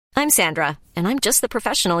I'm Sandra, and I'm just the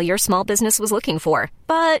professional your small business was looking for.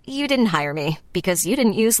 But you didn't hire me because you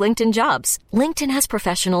didn't use LinkedIn Jobs. LinkedIn has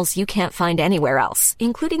professionals you can't find anywhere else,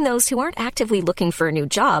 including those who aren't actively looking for a new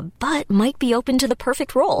job, but might be open to the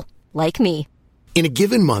perfect role, like me. In a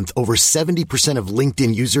given month, over 70% of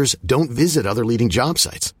LinkedIn users don't visit other leading job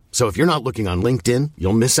sites. So if you're not looking on LinkedIn,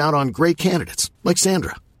 you'll miss out on great candidates like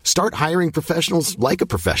Sandra. Start hiring professionals like a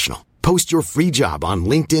professional. Post your free job on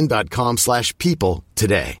linkedin.com/people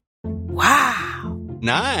today. Wow.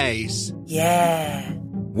 Nice. Yeah.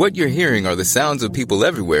 What you're hearing are the sounds of people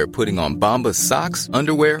everywhere putting on Bombas socks,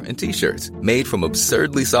 underwear, and T-shirts made from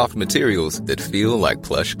absurdly soft materials that feel like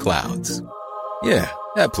plush clouds. Yeah,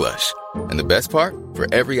 that plush. And the best part?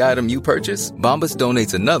 For every item you purchase, Bombas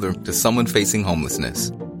donates another to someone facing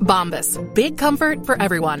homelessness. Bombas. Big comfort for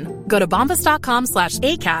everyone. Go to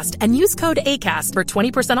bombas.com/ACAST and use code ACAST for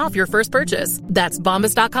 20% off your first purchase. That's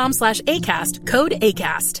bombas.com/ACAST. Code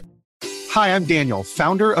ACAST. Hi, I'm Daniel,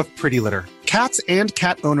 founder of Pretty Litter. Cats and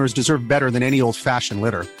cat owners deserve better than any old-fashioned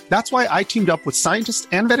litter. That's why I teamed up with scientists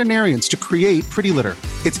and veterinarians to create Pretty Litter.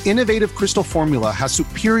 Its innovative crystal formula has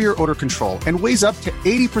superior odor control and weighs up to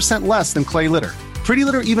 80% less than clay litter. Pretty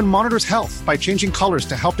Litter even monitors health by changing colors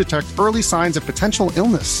to help detect early signs of potential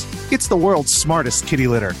illness. It's the world's smartest kitty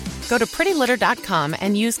litter. Go to prettylitter.com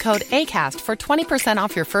and use code ACAST for 20%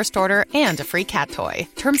 off your first order and a free cat toy.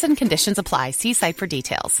 Terms and conditions apply. See site for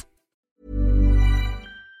details.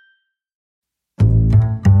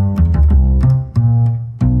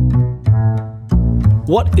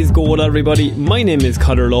 What is going on, everybody? My name is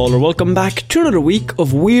Conor Lawler. Welcome back to another week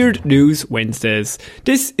of Weird News Wednesdays.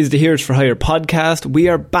 This is the Heroes for Hire podcast. We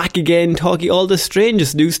are back again talking all the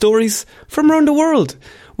strangest news stories from around the world.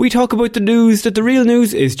 We talk about the news that the real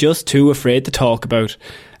news is just too afraid to talk about.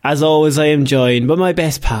 As always, I am joined by my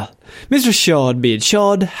best pal, Mr. Sean Mead.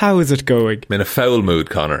 Sean, how is it going? I'm in a foul mood,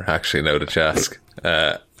 Conor, actually, now that you ask.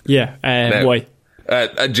 Why?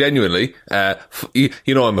 Genuinely,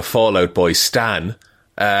 you know I'm a Fall Out Boy stan.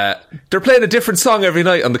 They're playing a different song every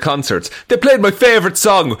night on the concerts. They played my favourite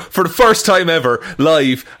song for the first time ever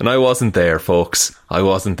live, and I wasn't there, folks. I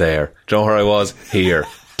wasn't there. Do you know where I was? Here,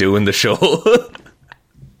 doing the show.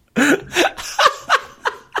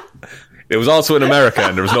 It was also in America,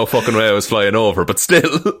 and there was no fucking way I was flying over, but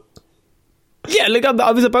still. Yeah, like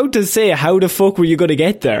I was about to say, how the fuck were you going to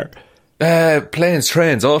get there? Planes,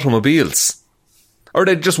 trains, automobiles. Or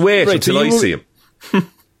they'd just wait until I see him.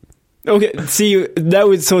 Okay, see, now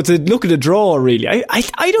it's a look at the draw, really.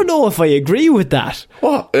 I don't know if I agree with that.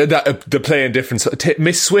 What? They're playing different...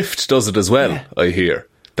 Miss Swift does it as well, yeah. I hear.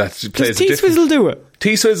 That plays does T-Swizzle do it?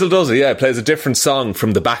 T-Swizzle does it, yeah. Plays a different song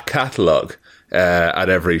from the back catalogue at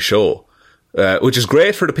every show. Which is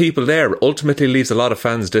great for the people there. Ultimately leaves a lot of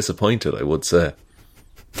fans disappointed, I would say.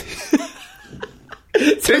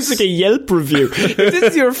 Sounds like a Yelp review. If this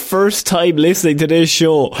is your first time listening to this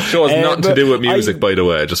show... Show has nothing to do with music, by the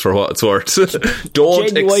way, just for what it's worth.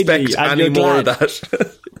 Don't expect any more of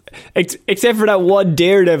that. Except for that one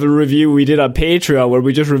Daredevil review we did on Patreon, where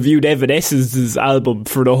we just reviewed Evanescence's album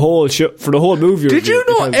for the whole show, for the whole movie. Did you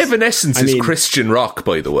know Evanescence is Christian rock,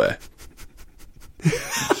 by the way?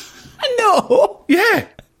 No. Yeah.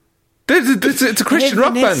 It's a Christian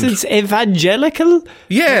rock band. It's evangelical?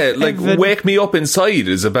 Yeah, like Wake Me Up Inside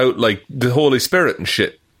is about like the Holy Spirit and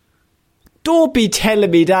shit. Don't be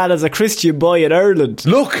telling me that as a Christian boy in Ireland.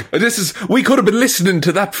 Look, we could have been listening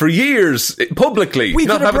to that for years, publicly. We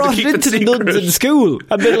could have brought it into the nuns in school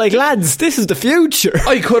and been like, lads, this is the future.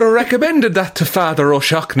 I could have recommended that to Father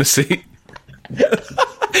O'Shaughnessy.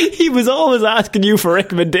 He was always asking you for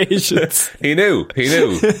recommendations. He knew.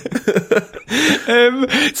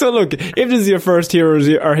 So look, if this is your first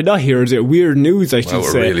weird news, I should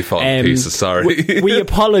say. We're really falling pieces, sorry. we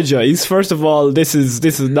apologise. First of all, this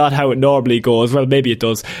is not how it normally goes. Well, maybe it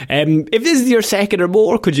does. If this is your second or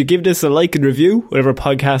more, could you give this a like and review, whatever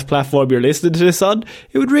podcast platform you're listening to this on?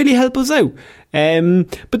 It would really help us out.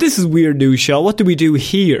 But this is Weird News, Shaw. What do we do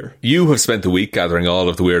here? You have spent the week gathering all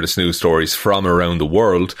of the weirdest news stories from around the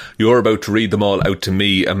world. You're about to read them all out to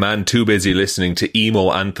me, a man too busy listening to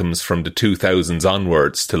emo anthems from the 2000s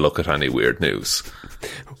onwards to look at any weird news.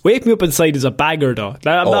 Wake Me Up Inside is a banger, though.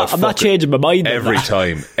 I'm not changing my mind. Every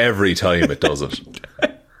time it does it.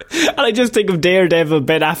 And I just think of Daredevil,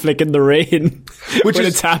 Ben Affleck in the rain when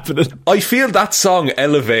it's happening. I feel that song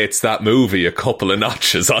elevates that movie a couple of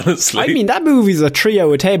notches, honestly. I mean, that movie's a 3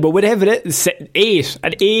 out of 10, but whatever it is, 8.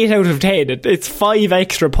 An 8 out of 10. It's 5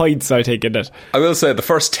 extra points, I think, in it. I will say the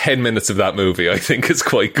first 10 minutes of that movie I think is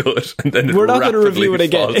quite good. And then we're not going to review it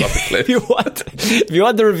again. If you want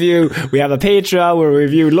the review, we have a Patreon where we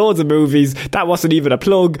review loads of movies. That wasn't even a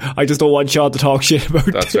plug. I just don't want Sean to talk shit about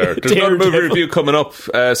it. That's fair. There's another movie review coming up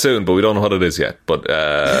soon, but we don't know what it is yet. But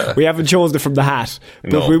we haven't chosen it from the hat,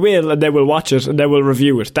 but no. we will, and then we'll watch it and then we'll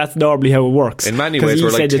review it. That's normally how it works. In many ways, we're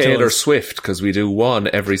like Taylor Swift because we do one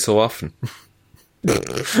every so often. Are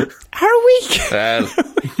we?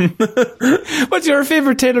 What's your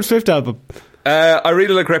favourite Taylor Swift album? I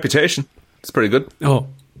really like Reputation. It's pretty good. Oh,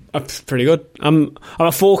 that's pretty good. I'm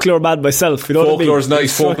a folklore man myself. You know Folklore's what I mean?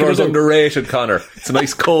 nice. Folklore's underrated, Connor. It's a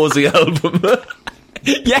nice cosy album.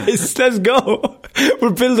 Yes, let's go. We're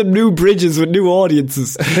building new bridges with new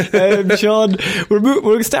audiences. Sean,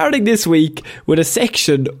 we're starting this week with a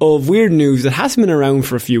section of weird news that hasn't been around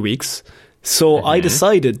for a few weeks. So I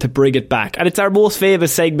decided to bring it back. And it's our most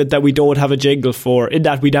famous segment that we don't have a jingle for, in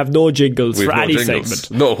that we'd have no jingles for any segment.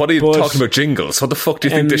 No, what are you talking about jingles? What the fuck do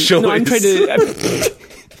you think this show is? I'm trying to...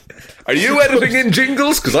 Are you editing in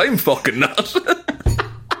jingles? Because I'm fucking not.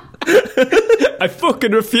 I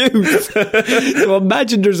fucking refuse. So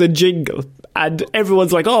imagine there's a jingle and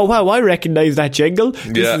everyone's like, oh wow, I recognise that jingle.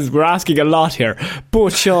 We're asking a lot here.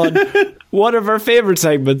 But Sean, one of our favourite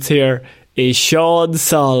segments here is Sean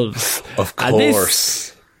Solves. Of course. And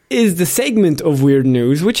this is the segment of weird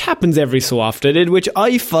news which happens every so often, in which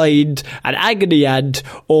I find an agony aunt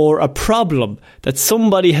or a problem that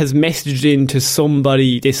somebody has messaged in to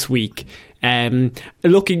somebody this week,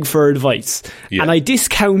 looking for advice. And I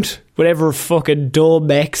discount whatever fucking dumb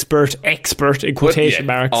expert in quotation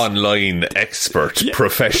marks, online expert,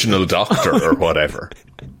 professional doctor or whatever.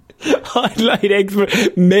 Online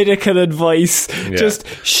expert, medical advice, just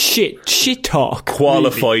shit talk.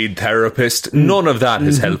 Qualified therapist, none of that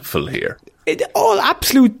is helpful here. All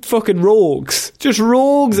absolute fucking rogues. Just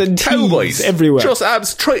rogues and cowboys everywhere. Just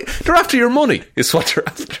they're after your money, is what they're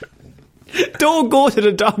after. Don't go to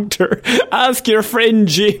the doctor. Ask your friend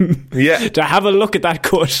Jim to have a look at that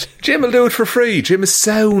cut. Jim will do it for free. Jim is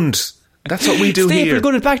sound. That's what we do here. Staple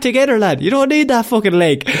gun it back together, lad. You don't need that fucking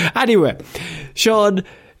leg. Anyway, Sean,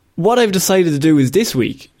 what I've decided to do is this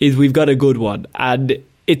week is we've got a good one, and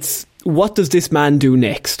it's what does this man do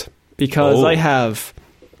next? Because I have...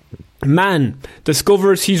 Man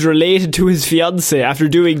discovers he's related to his fiancée after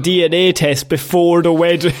doing DNA tests before the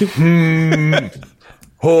wedding.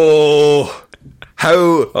 Oh,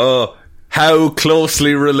 how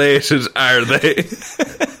closely related are they?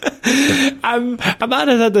 A man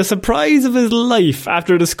has had the surprise of his life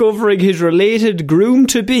after discovering his related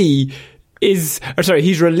groom-to-be he's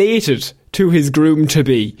related to his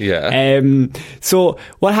groom-to-be. Yeah. So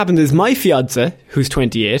what happened is my fiancé, who's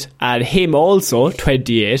 28, and him also,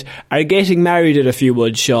 28, are getting married in a few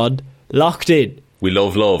months, Sean. Locked in. We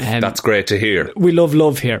love love. That's great to hear. We love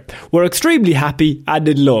love here. We're extremely happy and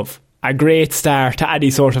in love. A great start to any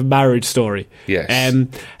sort of marriage story. Yes.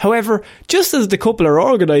 However, just as the couple are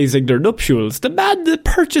organising their nuptials, the man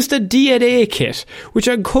purchased a DNA kit, which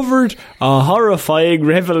uncovered a horrifying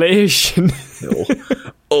revelation. No.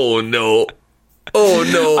 Oh no. Oh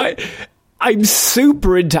no. I'm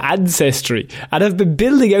super into Ancestry and have been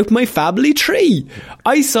building out my family tree.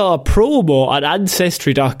 I saw a promo on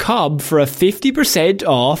Ancestry.com for a 50%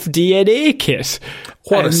 off DNA kit.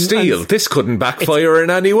 What a steal. This couldn't backfire in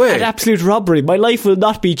any way. An absolute robbery. My life will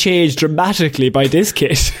not be changed dramatically by this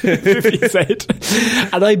kit,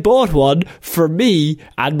 50%. And I bought one for me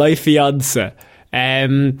and my fiancé.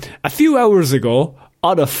 A few hours ago,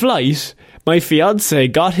 on a flight, my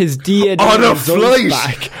fiancé got his DNA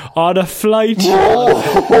back on a flight.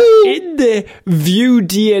 In the view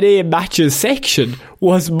DNA matches section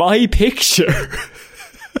was my picture.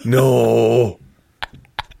 No.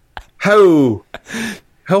 How?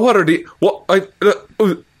 What are the...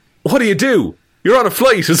 What do you do? You're on a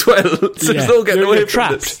flight as well, so there's no getting away you're from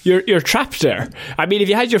trapped. this. You're trapped there. I mean, if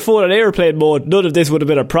you had your phone on airplane mode, none of this would have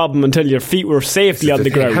been a problem until your feet were safely on the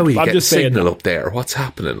ground. How are you I'm getting just saying. signal up there? What's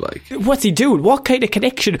happening, like? What's he doing? What kind of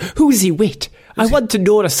connection? Who is he with? I want to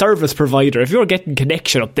know the service provider. If you're getting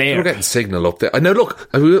connection up there, you're getting signal up there. Now look,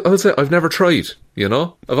 I would say I've never tried. You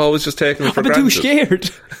know, I've always just taken it for granted. I'm too scared.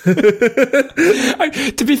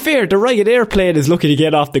 To be fair, the Ryanair plane is looking to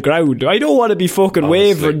get off the ground. I don't want to be fucking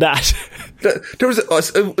wavering that. There was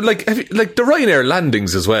like the Ryanair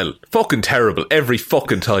landings as well. Fucking terrible every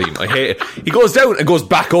fucking time. I hate it. He goes down and goes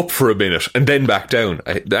back up for a minute and then back down.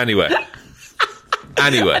 Anyway.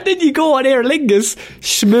 Anyway. And then you go on Aer Lingus,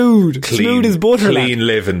 smooth as butter. Clean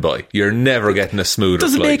living, boy. You're never getting a smoother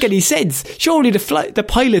Doesn't flight. make any sense. Surely the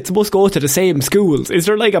pilots must go to the same schools. Is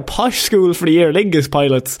there like a posh school for the Aer Lingus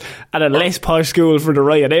pilots and a less posh school for the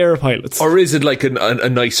Ryanair pilots? Or is it like a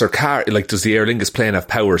nicer car? Like, does the Aer Lingus plane have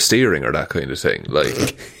power steering or that kind of thing?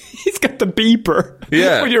 Like, He's got the beeper.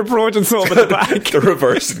 Yeah. When you're approaching someone at the back. The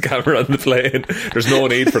reversing camera on the plane. There's no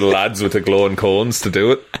need for the lads with the glowing cones to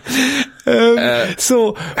do it.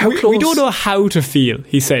 So we don't know how to feel,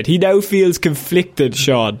 he said. He now feels conflicted,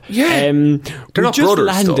 Sean. Yeah. They're not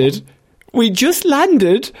brothers, though. We just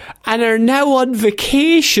landed and are now on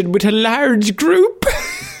vacation with a large group.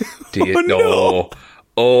 Do you no. know?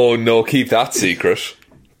 Oh no, keep that secret.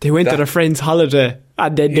 They went on a friend's holiday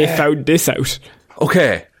and then they found this out.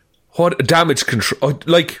 Okay. What damage control?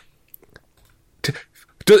 Like,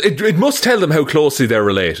 it must tell them how closely they're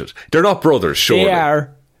related. They're not brothers, surely. They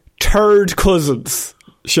are third cousins,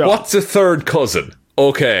 Sean. What's a third cousin?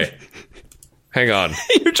 Okay. Hang on.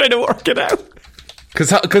 You're trying to work it out.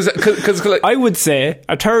 Because like, I would say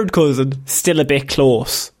a third cousin, still a bit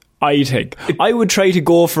close, I think. I would try to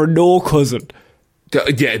go for no cousin.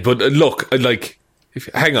 Yeah, but look, like...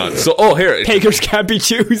 hang on. So, here. Beggars can't be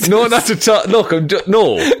choosers. No, not at all. Look,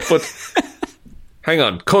 no, but hang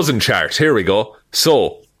on. Cousin chart. Here we go.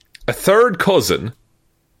 So, a third cousin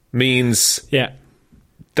means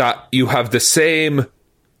that you have the same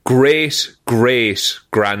great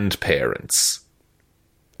grandparents.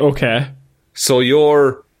 Okay. So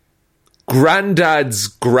your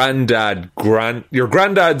granddad's your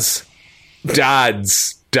granddad's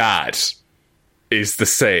dad's dad is the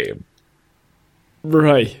same.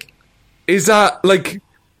 Right. Is that like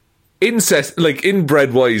incest, like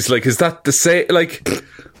inbred wise? Like, is that the same? Like,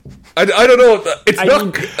 I don't know. It's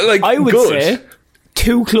like I would good. say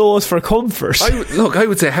too close for comfort. I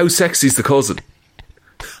would say how sexy is the cousin?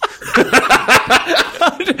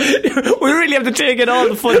 We really have to take in all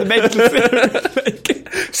the fundamentals.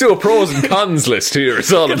 So a pros and cons list here.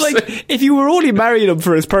 Is all I'm saying. If you were only marrying him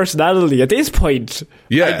for his personality at this point,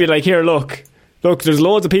 I'd be like, here, look, there's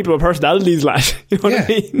loads of people with personalities, lad. You know what I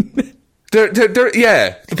mean?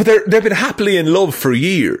 They've been happily in love for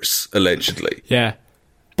years, allegedly. Yeah.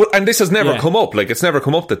 And this has never come up. Like, it's never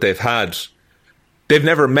come up that they've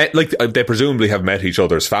never met. Like, they presumably have met each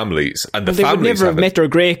other's families, and the they families would never have met their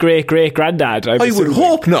great granddad. I would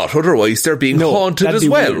hope not. Otherwise, they're being haunted as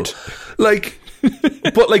well. Weird. Like,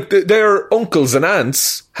 but like their uncles and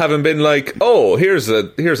aunts haven't been like, oh, here's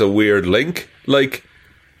a weird link. Like,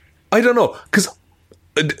 I don't know, because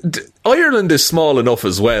Ireland is small enough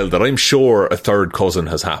as well that I'm sure a third cousin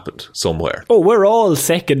has happened somewhere. Oh, we're all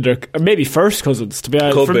second or maybe first cousins, to be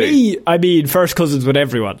honest. For me, I mean first cousins with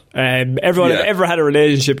everyone. Everyone I've ever had a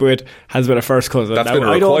relationship with has been a first cousin. That's been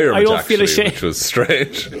a requirement, I don't feel ashamed. Which was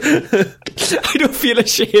strange. I don't feel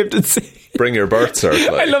ashamed to say. Bring your birth cert.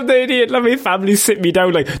 Like. I love the idea. Let my family sit me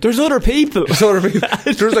down like, there's other people.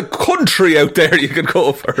 There's a country out there you can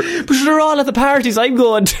go for. But they're all at the parties I'm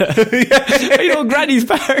going to. I know Granny's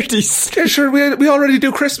parties. Yeah, sure, we already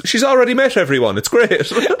do Christmas. She's already met everyone. It's great.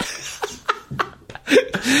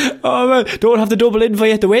 Oh man, don't have the double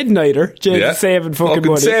invite at the wedding either. Saving fucking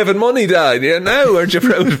money. Saving money, Dad. Yeah, now aren't you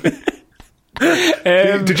proud of me?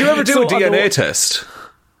 Did you ever do a DNA test?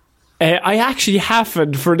 I actually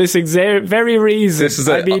haven't, for this very reason.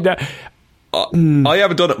 I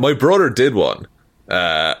haven't done it. My brother did one.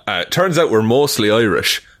 Turns out we're mostly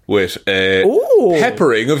Irish, with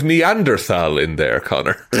peppering of Neanderthal in there,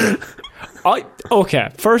 Connor. Okay,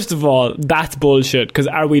 first of all, that's bullshit, because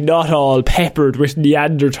are we not all peppered with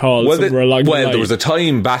Neanderthals somewhere along the line? Well, there was a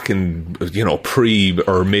time back in, pre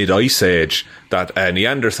or mid Ice Age that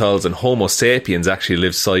Neanderthals and Homo sapiens actually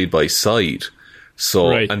lived side by side.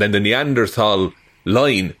 So, and then the Neanderthal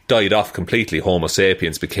line died off completely. Homo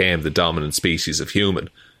sapiens became the dominant species of human.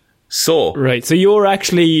 So, so you're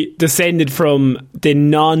actually descended from the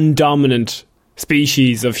non-dominant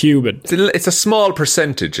species of human. It's a small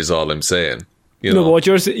percentage, is all I'm saying. No, but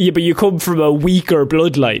but you come from a weaker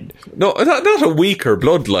bloodline. No, not a weaker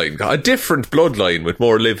bloodline. A different bloodline with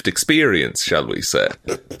more lived experience, shall we say?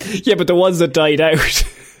 Yeah, but the ones that died out.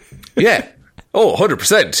 Yeah. Oh,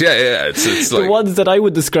 100%. Yeah. It's the ones that I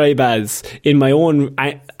would describe as, in my own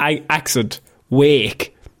accent,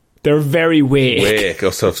 wake. They're very wake. Wake.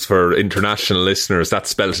 Also, for international listeners, that's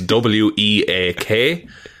spelled W-E-A-K.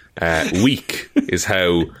 Weak is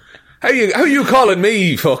how you calling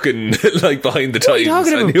me fucking like behind the times,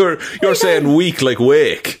 and you're saying weak like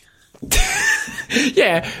wake.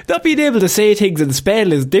 Yeah, not being able to say things and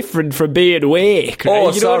spell is different from being wake. Right? Oh, You know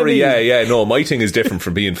what I sorry, mean? yeah, no, my thing is different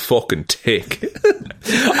from being fucking tick.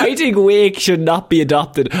 I think wake should not be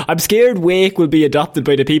adopted. I'm scared wake will be adopted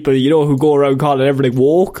by the people, who go around calling everything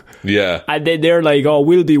woke. Yeah. And then they're like, oh,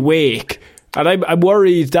 we'll be wake. And I'm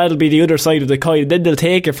worried that'll be the other side of the coin. Then they'll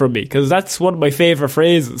take it from me, because that's one of my favourite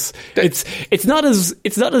phrases. It's not as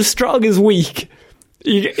strong as weak.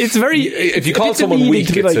 It's very. If you call someone weak,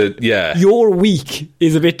 it's You're weak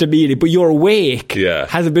is a bit demeaning, but you're wake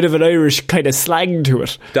has a bit of an Irish kind of slang to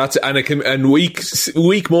it. And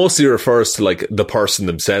weak mostly refers to like the person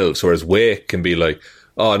themselves, whereas wake can be like,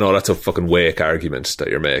 oh no, that's a fucking wake argument that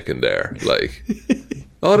you're making there, like.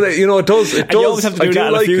 Oh, it does. It and does. You always have to do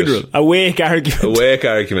that at a funeral. A wake argument. A wake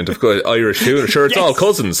argument, of course. Irish funeral. Sure, it's all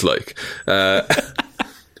cousins. Like,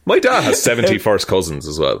 my dad has 70 first cousins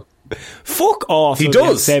as well. Fuck off. He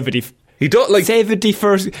does. 70. He does. Like 70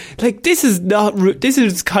 first. Like this is not. This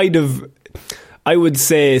is kind of, I would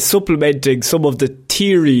say, supplementing some of the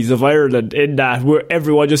theories of Ireland in that where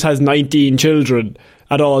everyone just has 19 children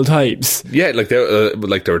at all times. Yeah, like there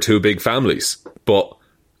were two big families, but.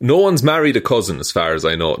 No one's married a cousin, as far as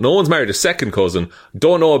I know. No one's married a second cousin.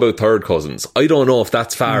 Don't know about third cousins. I don't know if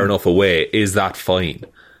that's far enough away. Is that fine?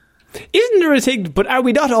 Isn't there a thing? But are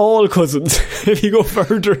we not all cousins if you go far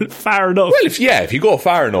enough? Well, if you go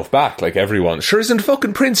far enough back, like everyone. Sure, isn't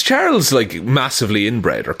fucking Prince Charles like massively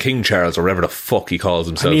inbred, or King Charles, or whatever the fuck he calls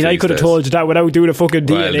himself? I mean, I could have told you that without doing a fucking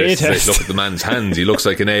DNA test. Look at the man's hands. He looks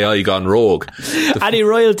like an AI gone rogue. Any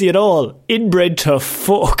royalty at all, inbred to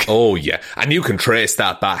fuck. Oh yeah, and you can trace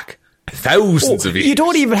that back. Thousands of years. You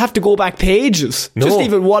don't even have to go back pages. No. Just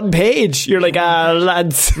even one page. You're like,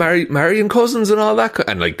 lads. Marrying cousins and all that.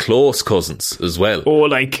 And like close cousins as well.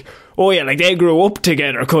 Like they grew up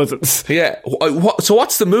together, cousins. Yeah. So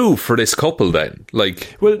what's the move for this couple then?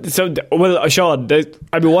 Like, Sean,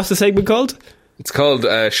 what's the segment called? It's called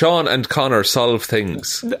Sean and Connor Solve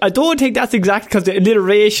Things. I don't think that's exact, because the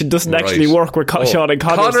alliteration doesn't actually work with Sean and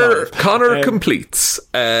Connor. Connor completes.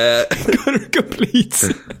 Connor completes.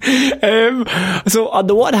 So on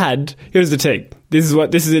the one hand, here's the thing. This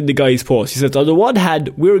is in the guy's post. He says, on the one hand,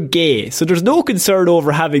 we're gay, so there's no concern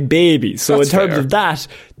over having babies. So that's in terms fair. of that,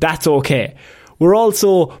 that's okay. We're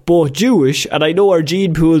also both Jewish, and I know our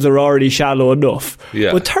gene pools are already shallow enough.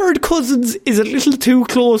 Yeah. But third cousins is a little too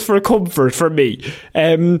close for comfort for me.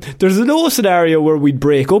 There's no scenario where we'd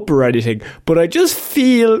break up or anything, but I just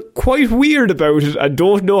feel quite weird about it and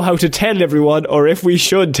don't know how to tell everyone, or if we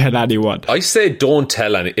should tell anyone. I say don't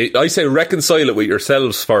tell I say reconcile it with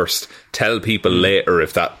yourselves first. Tell people later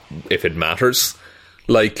if it matters.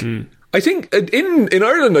 Like, I think in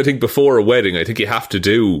Ireland, I think before a wedding, I think you have to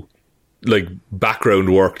do like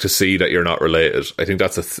background work to see that you're not related. I think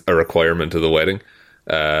that's a requirement of the wedding.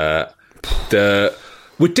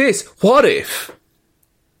 With this,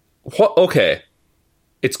 okay,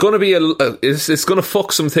 it's going to be it's going to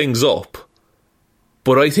fuck some things up,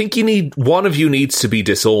 but I think one of you needs to be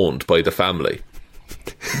disowned by the family.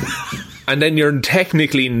 And then you're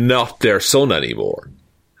technically not their son anymore.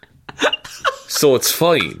 So it's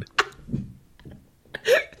fine.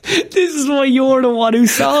 This is why you're the one who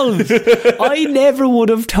solves. I never would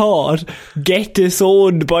have thought get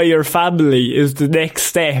disowned by your family is the next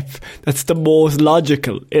step. That's the most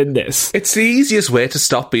logical in this. It's the easiest way to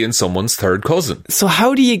stop being someone's third cousin. So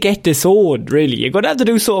how do you get disowned, really? You're going to have to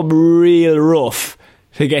do something real rough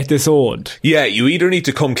to get disowned. Yeah, you either need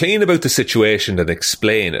to come clean about the situation and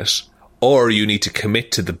explain it, or you need to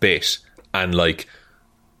commit to the bit and like...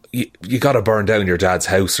 You got to burn down your dad's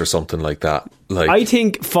house or something like that. Like, I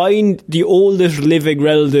think find the oldest living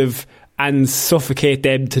relative and suffocate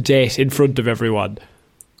them to death in front of everyone.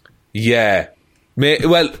 Yeah.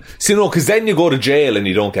 Well, see, no, because then you go to jail and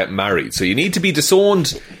you don't get married. So you need to be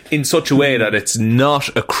disowned in such a way that it's not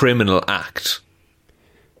a criminal act.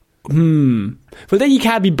 Well, then you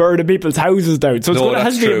can't be burning people's houses down. So it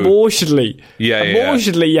has to be emotionally.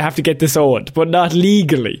 Emotionally, you have to get disowned, but not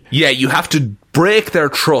legally. Yeah, you have to break their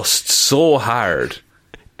trust so hard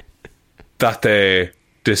that they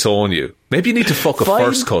disown you. Maybe you need to fuck a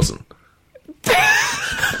first cousin.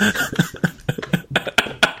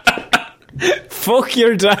 Fuck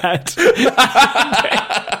your dad.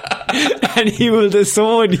 And he will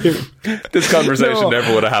disown you. This conversation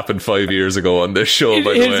never would have happened 5 years ago on this show,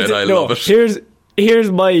 by the way, and I love it. Here's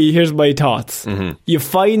my thoughts. Mm-hmm. You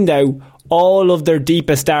find out all of their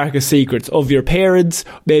deepest, darkest secrets of your parents,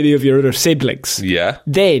 maybe of your other siblings. Yeah.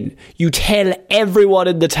 Then you tell everyone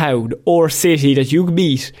in the town or city that you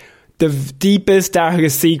meet the deepest,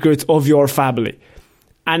 darkest secrets of your family.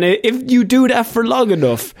 And if you do that for long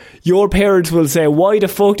enough, your parents will say, why the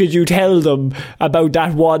fuck did you tell them about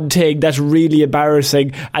that one thing that's really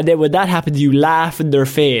embarrassing? And then when that happens, you laugh in their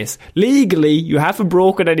face. Legally, you haven't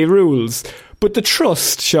broken any rules. But the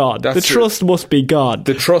trust, Sean, trust must be gone.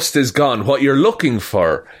 The trust is gone. What you're looking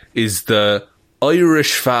for is the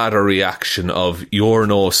Irish father reaction of, you're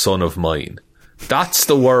no son of mine. That's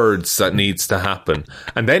the words that needs to happen.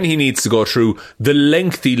 And then he needs to go through the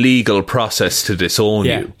lengthy legal process to disown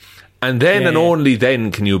you. And then and only then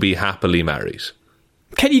can you be happily married.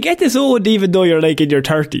 Can you get disowned even though you're like in your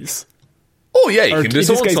 30s? Oh yeah, you can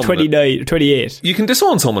disown someone. This guy's 29, 28. You can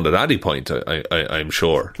disown someone at any point, I'm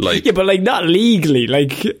sure. Like, yeah, but like not legally.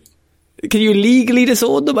 Like, can you legally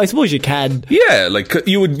disown them? I suppose you can. Yeah, like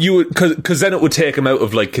you would, because then it would take them out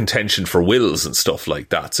of like contention for wills and stuff like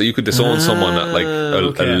that. So you could disown someone at like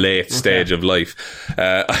a late stage of life.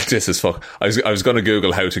 This is fuck. I was going to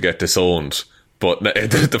Google how to get disowned, but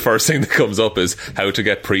the first thing that comes up is how to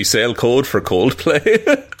get pre-sale code for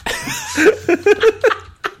Coldplay.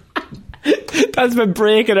 That's been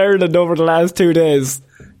breaking Ireland over the last 2 days.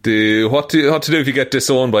 What to do if you get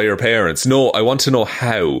disowned by your parents? No, I want to know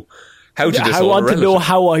how. How to disown a relative. I want to know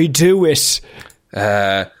how I do it.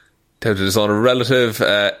 How to disown a relative.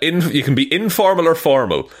 You can be informal or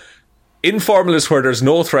formal. Informal is where there's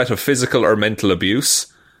no threat of physical or mental abuse.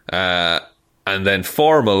 And then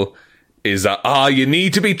formal is that, you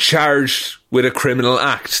need to be charged with a criminal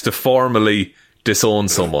act to formally disown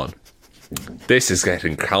someone. This is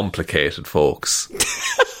getting complicated, folks.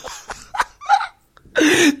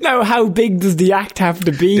 Now, how big does the act have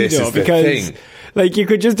to be, this though? Is the because thing. Like, you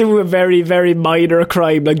could just do a very, very minor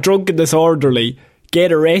crime, like drunk and disorderly,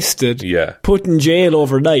 get arrested, put in jail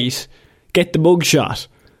overnight, get the mugshot.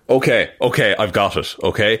 Okay, I've got it,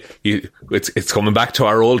 okay? It's coming back to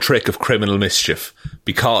our old trick of criminal mischief,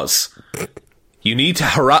 because you need to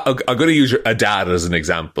harass... I'm going to use a dad as an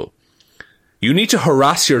example. You need to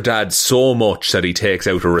harass your dad so much that he takes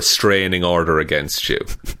out a restraining order against you.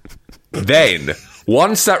 Then...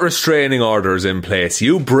 once that restraining order is in place,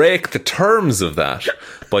 you break the terms of that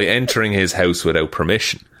by entering his house without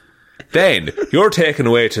permission. Then you're taken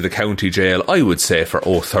away to the county jail, I would say, for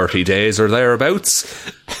 30 days or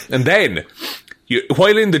thereabouts. And then,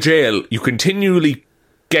 while in the jail, you continually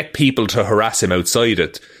get people to harass him outside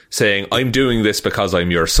it, saying, I'm doing this because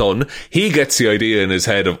I'm your son. He gets the idea in his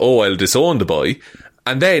head of, I'll disown the boy.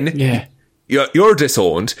 And then... You're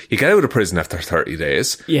disowned. You get out of prison after 30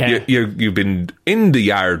 days. Yeah. You've been in the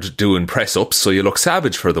yard doing press-ups, so you look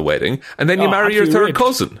savage for the wedding. And then you marry your third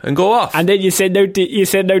cousin and go off. And then you send out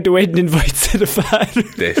the wedding invites to the father.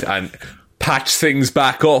 And patch things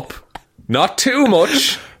back up. Not too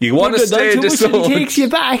much. You want to stay disowned. He takes you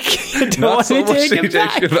back. Not so much he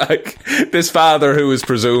takes you back. This father who is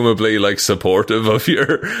presumably like supportive of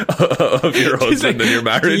your husband like, and your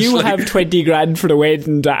marriage. Do you have 20 grand for the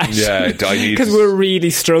wedding, Dash? Yeah, I need, because we're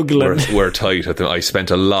really struggling. We're tight. I spent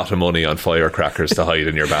a lot of money on firecrackers to hide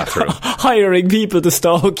in your bathroom. Hiring people to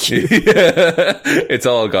stalk you. Yeah, it's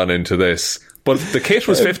all gone into this. But the kit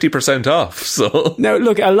was 50% off. So now,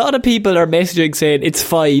 look, a lot of people are messaging saying it's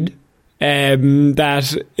fine.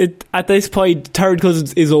 That it at this point third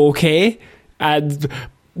cousins is okay, and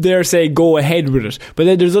they're saying go ahead with it. But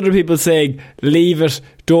then there's other people saying leave it,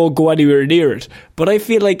 don't go anywhere near it. But I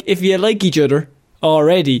feel like if you like each other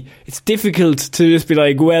already, it's difficult to just be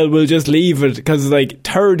like, well, we'll just leave it, because like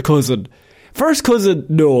third cousin, first cousin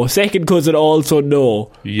no, second cousin also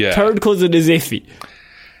no, third cousin is iffy.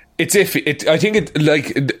 It's iffy. I think it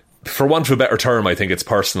like. For want of a better term, I think it's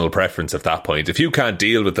personal preference at that point. If you can't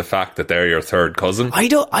deal with the fact that they're your third cousin,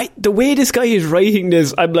 the way this guy is writing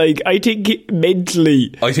this, I'm like, I think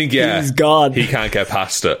mentally, he's gone. He can't get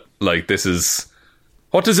past it. Like, this is...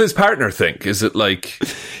 What does his partner think? Is it like...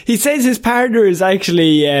 He says his partner is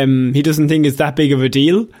actually... he doesn't think it's that big of a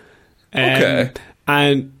deal. Okay.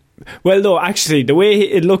 And... Well, no, actually, the way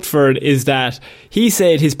it looked for it is that he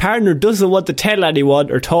said his partner doesn't want to tell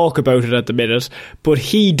anyone or talk about it at the minute, but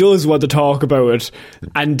he does want to talk about it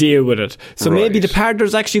and deal with it. So maybe the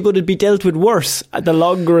partner's actually going to be dealt with worse the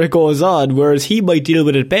longer it goes on, whereas he might deal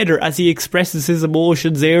with it better as he expresses his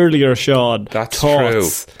emotions earlier, Sean. That's true.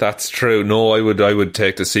 That's true. No, I would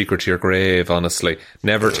take the secret to your grave, honestly.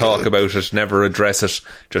 Never talk about it, never address it,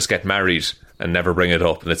 just get married and never bring it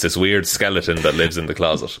up. And it's this weird skeleton that lives in the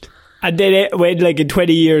closet. And then when, like, in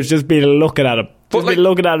 20 years, just be looking at him. Just be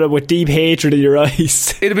looking at him with deep hatred in your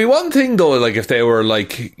eyes. It'd be one thing, though, like, if they were,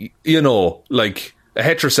 like, you know, like a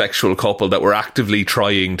heterosexual couple that were actively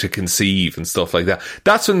trying to conceive and stuff like that.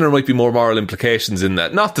 That's when there might be more moral implications in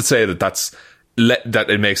that. Not to say that that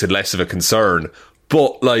it makes it less of a concern,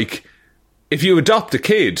 but, like, if you adopt a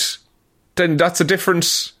kid, then that's a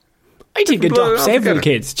different... I think adopt several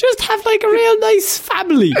kids. Just have like a real nice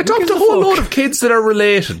family. Adopt a whole load of kids that are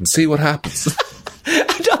related and see what happens.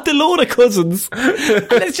 Adopt a load of cousins.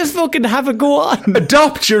 And let's just fucking have a go on.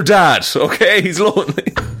 Adopt your dad, okay? He's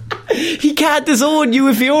lonely. He can't disown you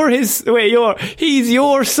if you're his... he's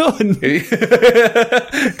your son.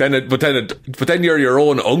 But then you're your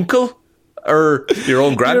own uncle? Or your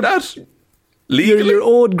own granddad? You're your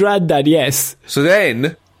own granddad, yes. So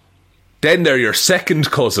then they're your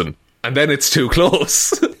second cousin. And then it's too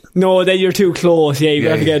close. No, then you're too close. Yeah, you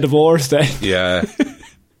have to get a divorce then. Yeah.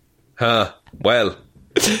 Well.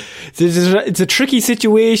 It's a tricky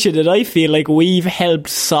situation that I feel like we've helped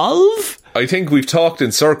solve. I think we've talked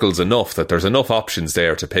in circles enough that there's enough options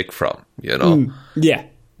there to pick from, you know? Yeah.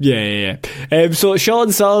 So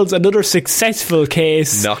Sean solves another successful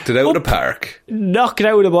case. Knocked it out of the park. Knocked it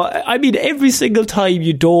out of... I mean, every single time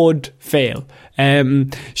you don't fail.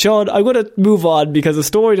 Sean, I'm going to move on because the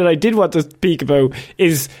story that I did want to speak about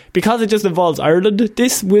is, because it just involves Ireland,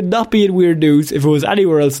 this would not be in Weird News if it was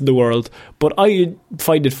anywhere else in the world, but I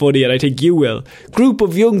find it funny and I think you will. Group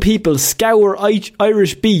of young people scour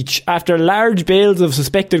Irish beach after large bales of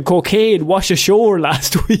suspected cocaine wash ashore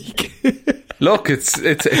last week. Look, it's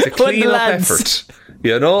a clean-up effort.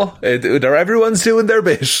 You know? Everyone's doing their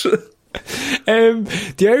bit.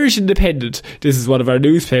 The Irish Independent, this is one of our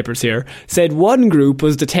newspapers here, said one group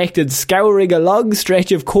was detected scouring a long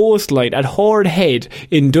stretch of coastline at Horn Head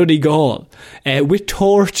in Donegal with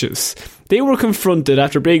torches. They were confronted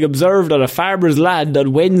after being observed on a farmer's land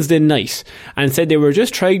on Wednesday night and said they were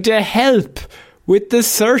just trying to help with the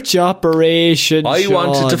search operation. I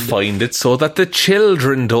wanted to find it so that the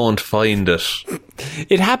children don't find it.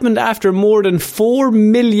 It happened after more than £4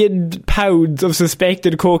 million of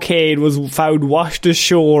suspected cocaine was found washed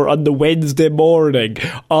ashore on the Wednesday morning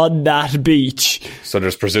on that beach. So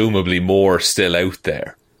there's presumably more still out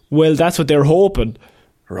there. Well, that's what they're hoping.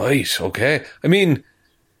 Right, okay. I mean,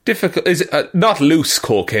 difficult. Is it not loose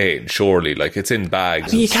cocaine? Surely, like it's in bags.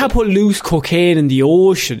 I mean, you can't put loose cocaine in the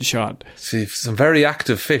ocean, Sean. See, some very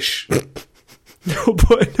active fish. No,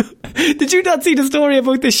 but did you not see the story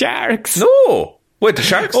about the sharks? No. Wait, the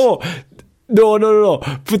sharks? Oh, no.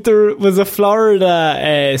 But there was a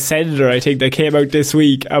Florida senator, I think, that came out this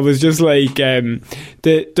week. I was just like, they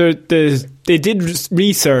did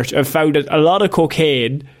research and found that a lot of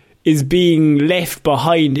cocaine is being left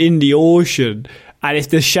behind in the ocean. And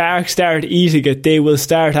if the sharks start eating it, they will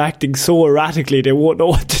start acting so erratically they won't know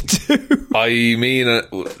what to do. I mean,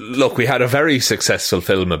 look, we had a very successful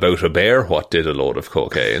film about a bear what did a load of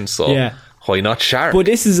cocaine, so yeah. Why not shark? But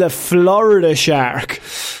this is a Florida shark.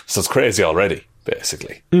 So it's crazy already,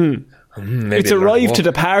 basically. It's arrived to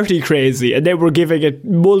the party crazy, and they were giving it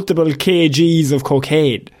multiple kgs of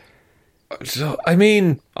cocaine. So, I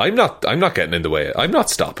mean, I'm not getting in the way. I'm not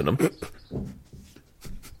stopping them.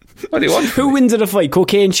 What do you want? Who wins in a fight?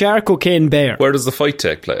 Cocaine shark, cocaine bear? Where does the fight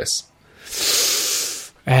take place?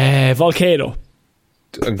 Volcano.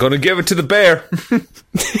 I'm going to give it to the bear.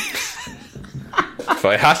 If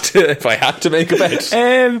I had to make a bet.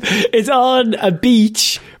 It's on a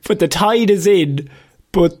beach, but the tide is in,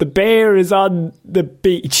 but the bear is on the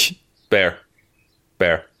beach. Bear.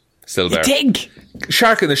 Still bear. You think?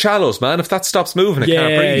 Shark in the shallows, man. If that stops moving, it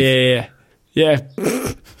can't breathe. Yeah.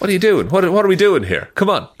 What are you doing? What are we doing here? Come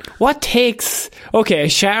on. What takes... Okay, a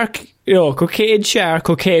shark... cocaine shark,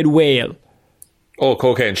 cocaine whale. Oh,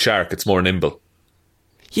 cocaine shark. It's more nimble.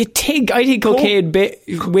 I think cocaine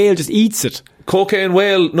whale just eats it. Cocaine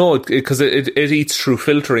whale, no, because it eats through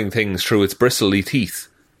filtering things through its bristly teeth.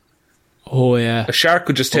 Oh, yeah. A shark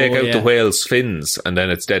could just take out the whale's fins and then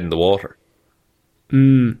it's dead in the water.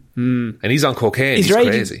 And he's on cocaine. He's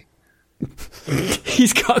crazy.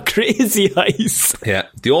 He's got crazy eyes. Yeah.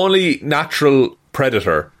 The only natural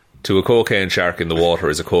predator to a cocaine shark in the water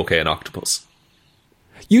is a cocaine octopus.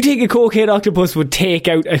 You think a cocaine octopus would take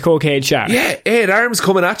out a cocaine shark? Yeah, 8 arms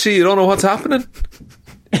coming at you. You don't know what's happening.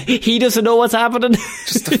 He doesn't know what's happening.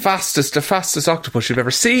 Just the fastest octopus you've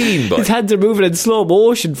ever seen. But his hands are moving in slow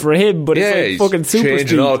motion for him, but it's like fucking super changing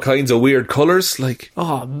speed. All kinds of weird colours. Like,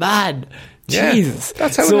 oh man, yeah, Jesus,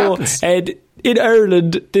 that's how it happens. And in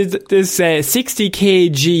Ireland, this 60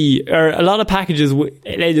 kg, or a lot of packages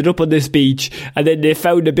ended up on this beach, and then they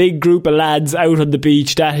found a big group of lads out on the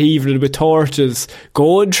beach that evening with torches,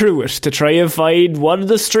 going through it to try and find one of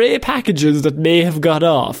the stray packages that may have got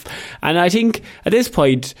off. And I think at this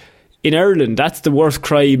point in Ireland, that's the worst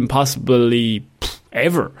crime possibly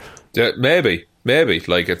ever. Yeah, maybe.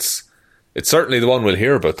 Like it's certainly the one we'll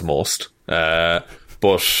hear about the most. But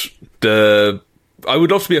I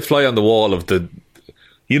would love to be a fly on the wall of the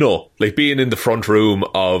you know, like being in the front room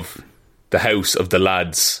of the house of the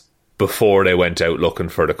lads before they went out looking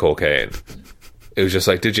for the cocaine. It was just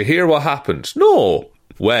like, did you hear what happened? No.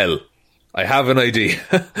 Well, I have an idea.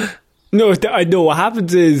 No, I know what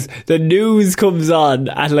happens is the news comes on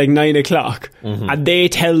at like 9 o'clock and they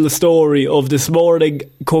tell the story of this morning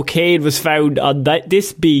cocaine was found on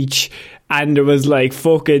this beach, and there was like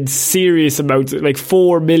fucking serious amounts, like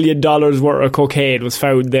 $4 million worth of cocaine was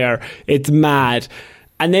found there. It's mad.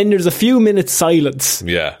 And then there's a few minutes silence.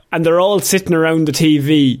 Yeah. And they're all sitting around the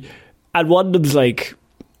TV, and one of them's like,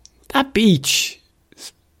 that beach,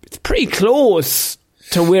 it's pretty close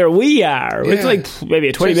to where we are. Yeah. It's like maybe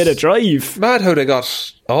a 20-minute drive. Mad how they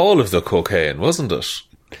got all of the cocaine, wasn't it?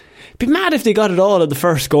 Be mad if they got it all at the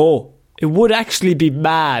first go. It would actually be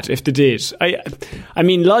mad if they did. I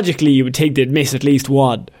mean, logically, you would think they'd miss at least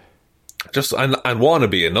one. Just and one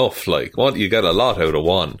would be enough. Like, you get a lot out of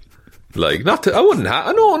one. Like, not to, I wouldn't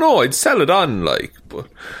have. No, I'd sell it on. Like, but,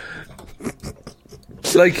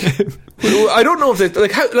 like. I don't know if they,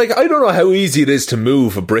 I don't know how easy it is to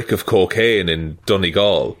move a brick of cocaine in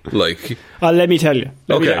Donegal. Like, let me tell you.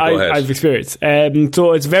 Go ahead. I've experienced.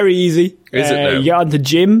 So it's very easy. Is it now? You get on the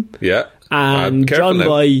gym. Yeah. And John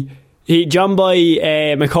Boy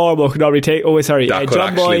McCormack normally take. Oh, sorry. That could John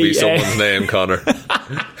actually Boy, be someone's name, Connor.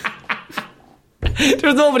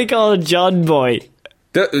 There's nobody called John Boy.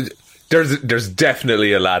 There's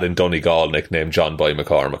definitely a lad in Donegal nicknamed John Boy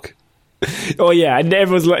McCormack. Oh yeah, and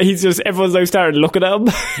everyone's now started looking at him.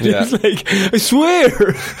 Yeah. He's like, I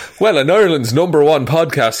swear. Well, in Ireland's #1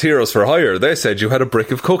 podcast, Heroes for Hire, they said you had a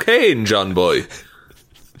brick of cocaine, John Boy.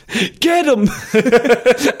 Get him.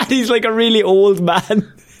 And he's like a really old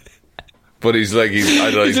man. But he's got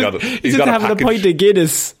having a pint of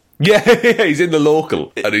Guinness. Yeah, he's in the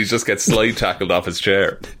local, and he just gets slide tackled off his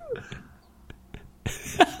chair.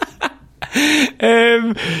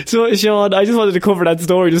 So Sean, I just wanted to cover that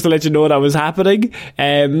story just to let you know that was happening.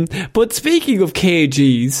 But speaking of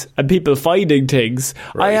KGs and people finding things,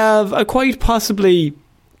 right. I have a quite possibly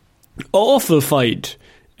awful find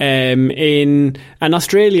in an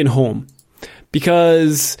Australian home,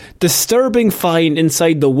 because disturbing find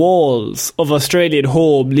inside the walls of Australian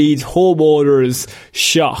home leaves homeowners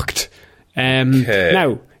shocked.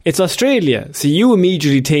 Now, it's Australia, so you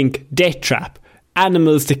immediately think death trap,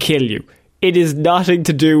 animals to kill you. It is nothing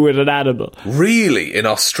to do with an animal. Really? In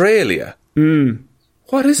Australia?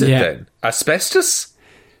 What is it then? Asbestos?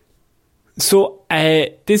 So,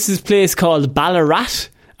 this is a place called Ballarat.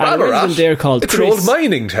 Ballarat? There called it's Chris. an old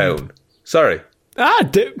mining town. Sorry.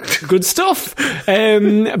 Good stuff.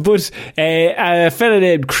 But a fella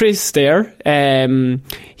named Chris there,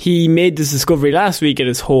 he made this discovery last week at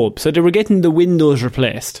his home. So they were getting the windows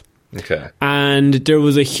replaced. Okay. And there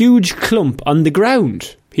was a huge clump on the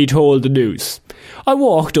ground, he told the news. I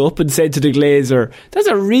walked up and said to the glazer, that's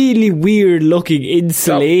a really weird looking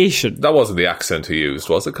insulation. That wasn't the accent he used,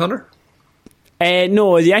 was it, Connor?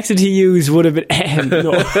 No, the accent he used would have been...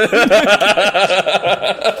 no.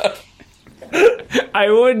 I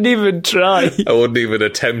wouldn't even try. I wouldn't even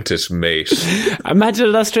attempt it, mate. Imagine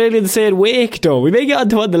an Australian saying wake, though. We may get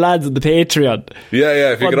onto one of the lads on the Patreon.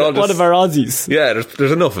 Yeah, if you could all just... One of our Aussies. Yeah,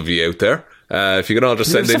 there's enough of you out there. If you can all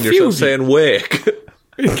just send in yourself few. Saying wake.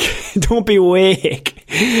 Don't be wake.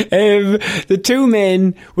 The two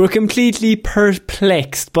men were completely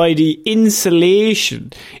perplexed by the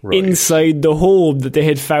insulation inside the home that they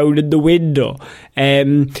had found in the window.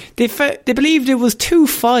 They believed it was too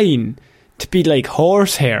fine to be like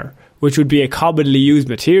horsehair, which would be a commonly used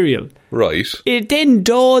material. Right. It then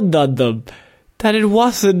dawned on them that it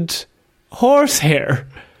wasn't horsehair,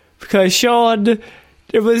 because, Sean,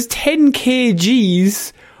 there was 10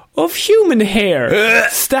 kgs of human hair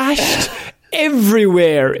stashed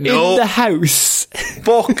everywhere in the house.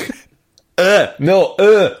 Fuck. No.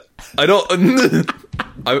 I don't...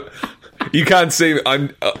 you can't see me.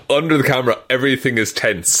 I'm under the camera. Everything is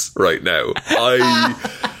tense right now.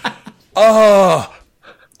 Why?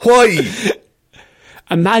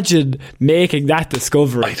 Imagine making that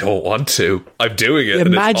discovery. I don't want to. I'm doing it.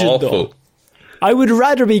 Imagine, and it's awful. though. I would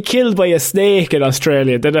rather be killed by a snake in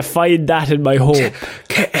Australia than to find that in my home.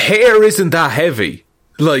 Hair isn't that heavy.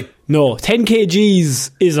 Like, no, 10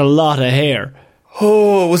 kgs is a lot of hair.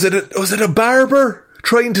 Oh, was it a barber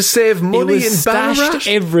trying to save money in Ballarat? It was stashed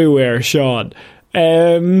everywhere, Sean.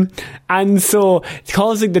 And so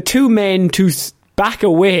causing the two men to back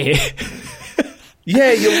away.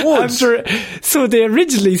 Yeah, you would. So they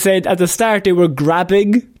originally said at the start they were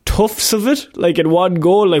grabbing tufts of it, like in one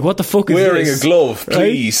go, like what the fuck is wearing this? A glove,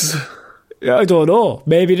 please. Right? I don't know.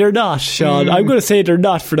 Maybe they're not, Sean. I'm going to say they're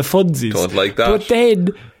not for the funsies. Don't like that. But then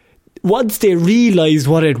once they realised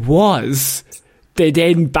what it was, they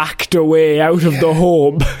then backed away out of the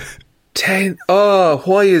home.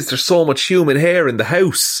 Why is there so much human hair in the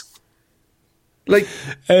house? Like,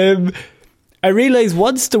 I realised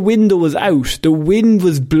once the window was out, the wind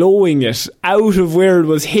was blowing it out of where it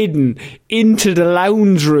was hidden into the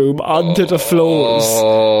lounge room onto the floors.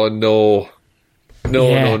 Oh, no.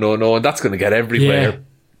 No. And that's going to get everywhere. Yeah.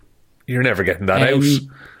 You're never getting that out.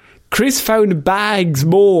 Chris found bags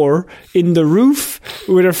more in the roof,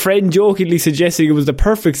 with a friend jokingly suggesting it was the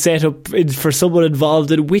perfect setup for someone involved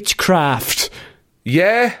in witchcraft.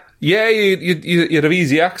 Yeah, you'd have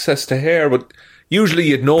easy access to hair, but usually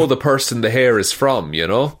you'd know the person the hair is from, you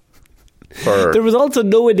know? There was also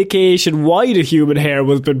no indication why the human hair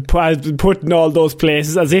has been put in all those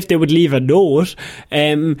places, as if they would leave a note.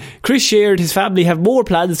 Chris shared his family have more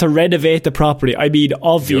plans to renovate the property. I mean,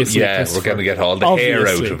 obviously. Yeah, we're going to get all the hair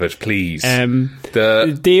out of it, please.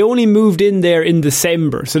 They only moved in there in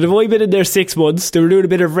December, so they've only been in there 6 months. They were doing a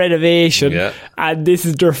bit of renovation, and this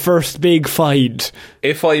is their first big find.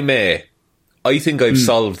 If I may, I think I've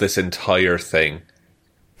solved this entire thing.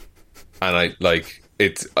 And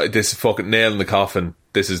this fucking nail in the coffin.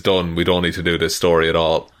 This is done. We don't need to do this story at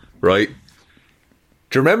all. Right?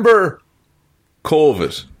 Do you remember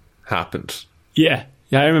COVID happened? Yeah,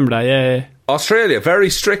 I remember that. Yeah. Australia, very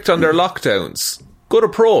strict on their lockdowns. Good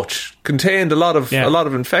approach. Contained a lot of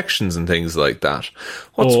infections and things like that.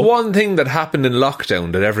 What's one thing that happened in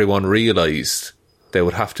lockdown that everyone realised they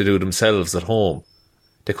would have to do themselves at home?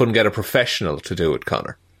 They couldn't get a professional to do it,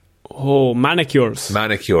 Connor. Oh, manicures.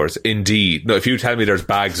 Manicures, indeed. No, if you tell me there's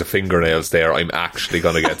bags of fingernails there, I'm actually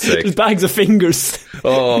going to get sick. There's bags of fingers.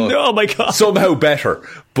 Oh my God. Somehow better.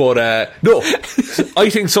 But, no, I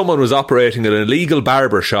think someone was operating an illegal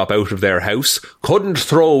barber shop out of their house, couldn't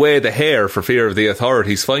throw away the hair for fear of the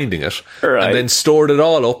authorities finding it, and then stored it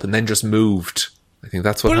all up and then just moved. I think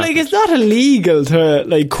that's what happened. But it's not illegal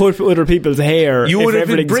to cut other people's hair. You would have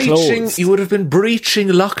been breaching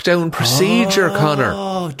lockdown procedure, Connor.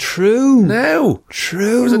 Oh, true.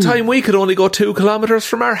 True. There was a time we could only go 2 kilometres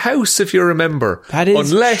from our house, if you remember. That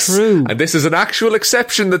is true. And this is an actual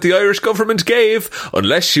exception that the Irish government gave,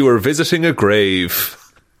 unless you were visiting a grave.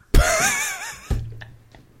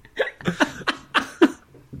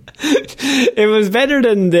 It was better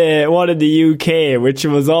than the one in the UK, which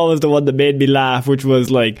was always the one that made me laugh, which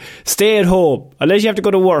was like, stay at home unless you have to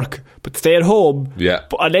go to work, but stay at home. Yeah.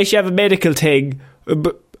 But unless you have a medical thing.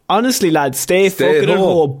 But honestly, lads, stay fucking at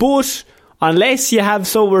home. But unless you have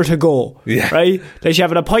somewhere to go, right? Unless you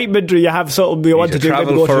have an appointment or you have something you want to do,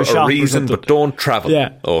 maybe go to a shop for a reason, but don't travel.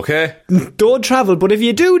 Yeah. Okay? Don't travel, but if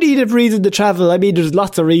you do need a reason to travel, I mean, there's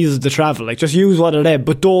lots of reasons to travel. Like, just use one of them,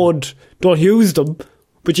 but don't use them.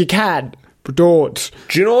 But you can, but don't.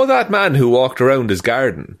 Do you know that man who walked around his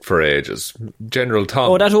garden for ages? General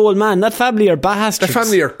Tom. Oh, that old man. That family are bastards. That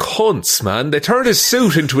family are cunts, man. They turned his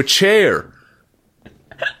suit into a chair.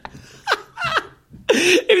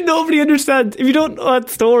 If nobody understands, if you don't know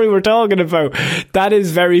what story we're talking about, that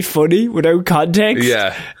is very funny without context.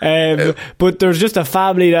 Yeah. But there's just a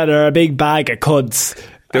family that are a big bag of cunts.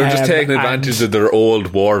 They're just taking advantage of their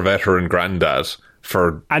old war veteran granddad.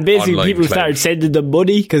 And basically people started sending them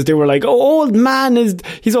money because they were like, oh, old man,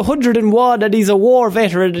 he's 101 and he's a war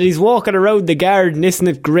veteran and he's walking around the garden, isn't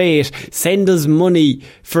it great? Send us money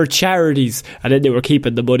for charities. And then they were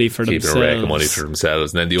keeping the money for themselves. Keeping a rake of money for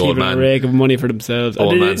themselves. And then the old man... Keeping a rake of money for themselves.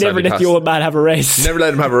 And they never let the old man have a rest. Never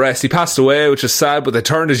let him have a rest. He passed away, which is sad, but they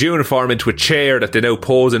turned his uniform into a chair that they now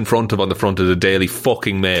pose in front of on the front of the Daily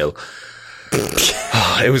fucking Mail.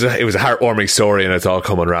 It was a heartwarming story, and it's all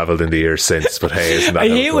come unravelled in the years since. But hey, isn't that? I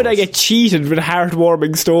hate when I get cheated with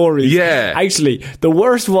heartwarming stories. Yeah, actually, the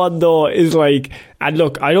worst one though is like, and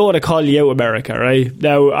look, I don't want to call you out, America, right?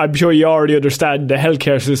 Now, I'm sure you already understand the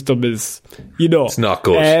healthcare system is, it's not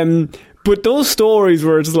good. But those stories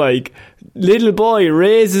where it's like, little boy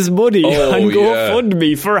raises money on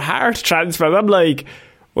GoFundMe for heart transplant. I'm like,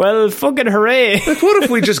 well, fucking hooray. Like, what if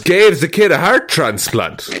we just gave the kid a heart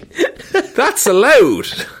transplant? That's allowed.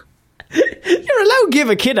 You're allowed to give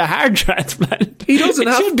a kid a heart transplant. He doesn't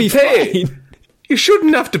have to pay. Fine. You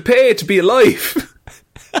shouldn't have to pay to be alive.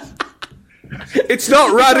 It's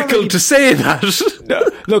not radical to say that. No,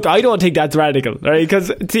 look, I don't think that's radical, right?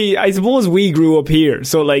 Because, see, I suppose we grew up here.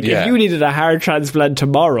 So, like, if you needed a heart transplant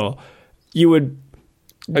tomorrow, you would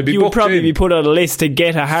probably be put on a list to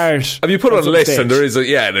get a heart. Have you put on a list, and there is it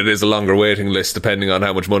is a longer waiting list depending on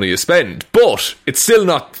how much money you spend. But it's still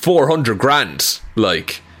not 400 grand.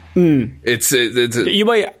 Like, it's you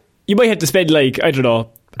might have to spend, like, I don't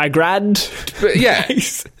know, a grand. But yeah,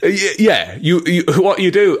 yeah. You what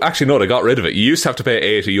you do? Actually, no, they got rid of it. You used to have to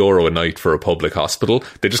pay €80 a night for a public hospital.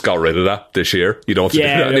 They just got rid of that this year. You don't have to do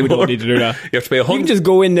that anymore. We don't need to do that. You have to pay $100. You can just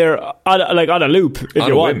go in there on a loop if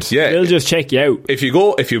you want. Yeah, they'll just check you out. If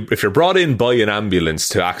you're brought in by an ambulance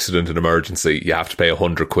to accident and emergency, you have to pay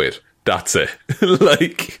 £100. That's it.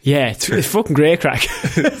 Like, yeah, it's fucking great crack.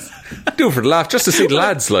 Do it for the laugh, just to see the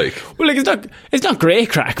lads. Like, well, like it's not great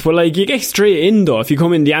crack, but like you get straight in though if you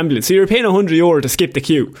come in the ambulance. So you're paying €100 to skip the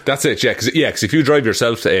queue. That's it. Yeah, because if you drive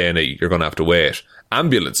yourself to A&E, you're going to have to wait.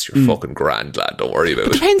 Ambulance, you're fucking grand, lad. Don't worry about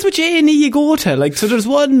it. Depends which A&E you go to. Like, so there's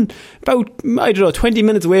one about 20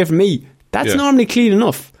 minutes away from me. That's normally clean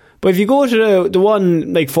enough. But if you go to the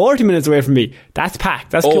one like 40 minutes away from me, that's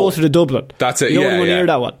packed. That's closer to Dublin. That's it. You don't want to hear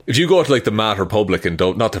that one. If you go to like the Mater Public and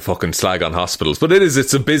not to fucking slag on hospitals, but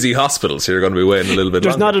it's a busy hospital, so you're going to be waiting a little bit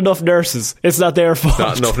There's longer. Not enough nurses. It's not their fault.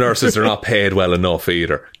 Not enough nurses. They're not paid well enough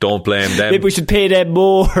either. Don't blame them. Maybe we should pay them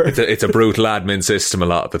more. It's a brutal admin system a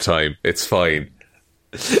lot of the time. It's fine.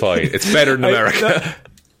 It's fine. It's better than America.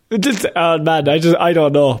 I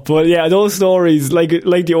don't know, but yeah, those stories like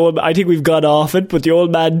the old. I think we've gone off it, but the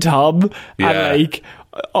old man Tom and like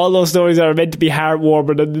all those stories are meant to be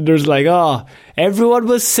heartwarming, and there's like, everyone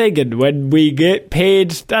was singing when we get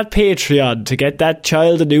paid that Patreon to get that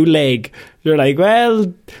child a new leg. You're like,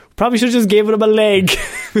 well, probably should have just given him a leg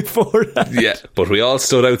before that. Yeah, but we all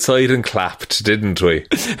stood outside and clapped, didn't we?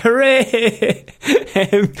 Hooray!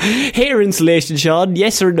 Hair insulation, Sean,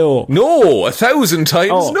 yes or no? No, 1,000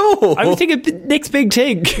 times no. I was thinking next big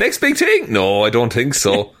thing. Next big thing? No, I don't think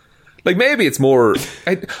so. Like, maybe it's more...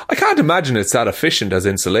 I can't imagine it's that efficient as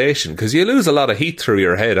insulation, because you lose a lot of heat through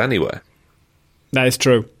your head anyway. That is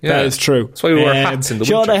true. Yeah. That is true. That's why we wear hats in the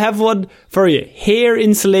Sean, winter. I have one for you. Hair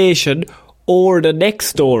insulation or the next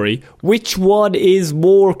story. Which one is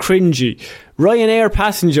more cringy? Ryanair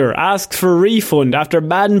passenger asks for refund after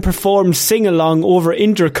man performed sing-along over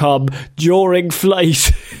intercom during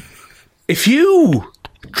flight. If you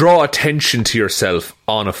draw attention to yourself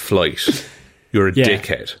on a flight, you're a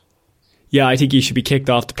dickhead. Yeah, I think you should be kicked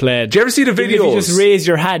off the plane. Do you ever see the videos? If you just raise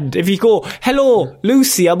your hand. If you go, hello,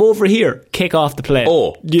 Lucy, I'm over here, kick off the plane.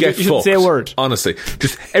 Oh, you shouldn't fucked. Say a word. Honestly.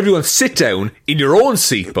 Just everyone sit down in your own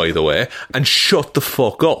seat, by the way, and shut the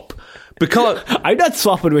fuck up. Because I'm not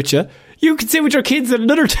swapping with you. You can sit with your kids at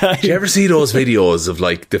another time. Do you ever see those videos of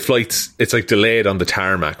like the flights, it's like delayed on the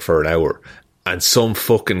tarmac for an hour, and some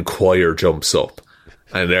fucking choir jumps up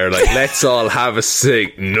and they're like, let's all have a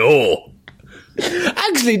sing. No.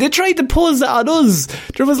 Actually, they tried to pull that on us.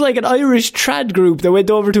 There was like an Irish trad group that went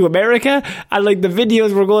over to America, and like the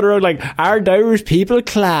videos were going around like, aren't Irish people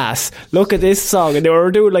class? Look at this song, and they were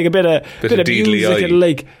doing like a bit of music and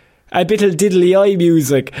like a bit of diddly-eye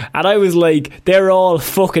music, and I was like, they're all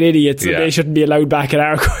fucking idiots and they shouldn't be allowed back in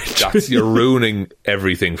our country. You're ruining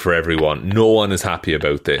everything for everyone. No one is happy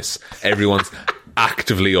about this. Everyone's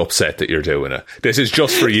actively upset that you're doing it. This is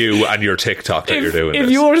just for you and your TikTok that you're doing If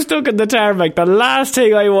this. you're stuck in the tarmac, the last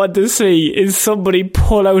thing I want to see is somebody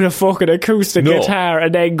pull out a fucking acoustic guitar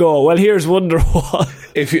and then go, well, here's Wonderwall.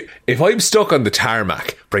 If I'm stuck on the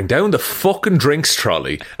tarmac, bring down the fucking drinks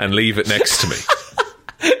trolley and leave it next to me.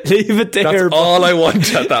 Leave it there. That's all I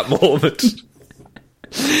want at that moment.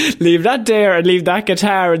 Leave that there and leave that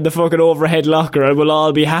guitar in the fucking overhead locker, and we'll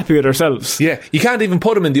all be happy with ourselves. Yeah, you can't even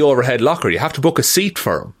put him in the overhead locker. You have to book a seat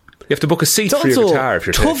for him. You have to book a seat for your guitar if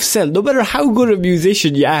you're tough sell. No matter how good a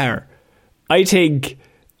musician you are, I think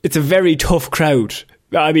it's a very tough crowd.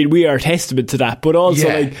 I mean, we are a testament to that, but also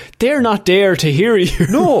like they're not there to hear you.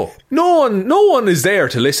 No one is there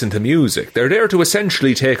to listen to music. They're there to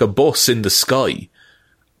essentially take a bus in the sky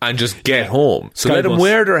and just get home. So let them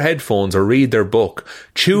wear their headphones or read their book,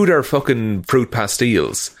 chew their fucking fruit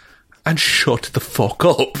pastilles, and shut the fuck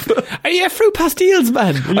up. Are you fruit pastilles,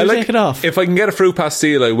 man? Will you take it off? If I can get a fruit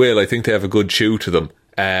pastille, I will. I think they have a good chew to them.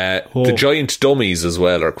 The giant dummies as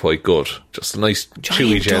well are quite good. Just a nice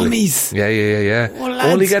chewy jelly. Dummies? Yeah. Well,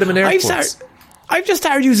 lads, only get them in airports. I've just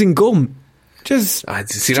started using gum. Just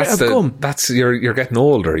see, that's you're getting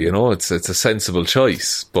older, you know. It's a sensible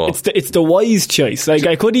choice, but it's the wise choice. Like,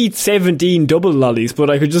 I could eat 17 double lollies,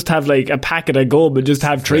 but I could just have like a packet of gum and just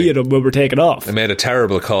have 3 of them when we're taking off. I made a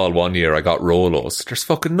terrible call one year. I got Rolos. There's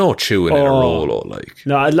fucking no chewing in a Rolo. Like,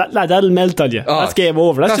 no, that'll melt on you. That's game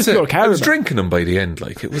over. That's just pure caramel. I was drinking them by the end.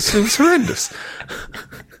 Like, it was horrendous.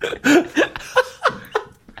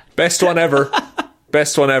 Best one ever.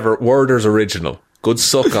 Werther's Original. Good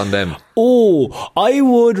suck on them. Oh, I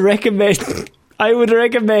would recommend I would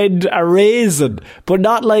recommend a raisin, but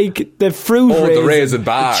not like the fruit raisin. the raisin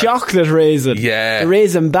bar. The chocolate raisin. Yeah. The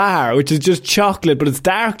raisin bar, which is just chocolate, but it's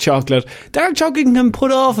dark chocolate. Dark chocolate can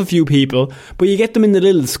put off a few people, but you get them in the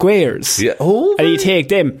little squares. Yeah. Oh, and you take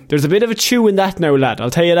them. There's a bit of a chew in that now, lad. I'll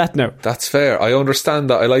tell you that now. that's fair. I understand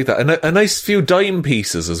that. I like that. And a nice few dime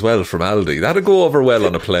pieces as well from Aldi. That'd go over well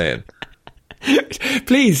on a plane.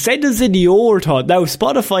 Please send us in your thought. Now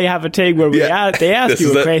Spotify have a thing where they ask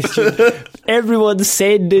you a question. Everyone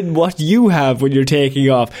send in what you have when you're taking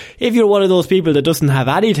off. If you're one of those people that doesn't have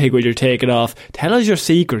anything when you're taking off, tell us your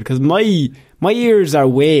secret, because my ears are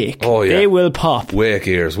wake. Oh yeah, they will pop. Wake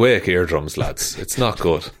ears, wake eardrums, lads. It's not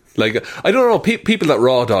good. Like, I don't know, people that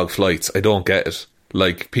raw dog flights, I don't get it.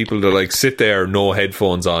 Like, people that like sit there, no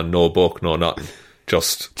headphones on, no book, no nothing.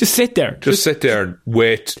 Just sit there. Just sit there and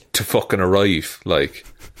wait to fucking arrive. Like,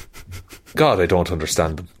 God, I don't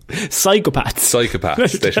understand them.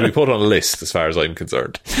 Psychopaths. They should be put on a list as far as I'm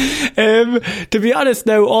concerned. To be honest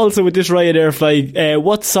now, also with this Ryanair flight,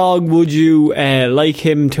 what song would you like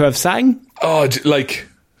him to have sang? Oh, like,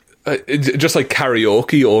 just like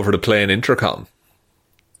karaoke over the plane intercom.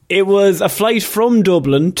 It was a flight from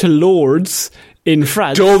Dublin to Lourdes in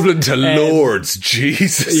France. Dublin to Lourdes,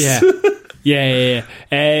 Jesus. Yeah. Yeah.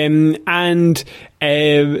 And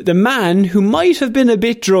the man who might have been a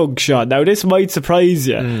bit drunk, Sean, now this might surprise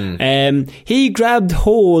you, he grabbed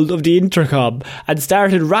hold of the intercom and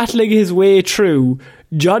started rattling his way through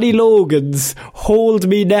Johnny Logan's Hold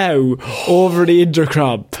Me Now over the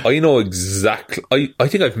intercom. I know exactly. I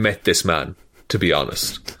think I've met this man, to be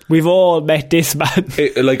honest. We've all met this man.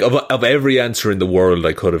 Like, of every answer in the world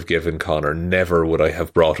I could have given Connor, never would I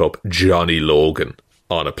have brought up Johnny Logan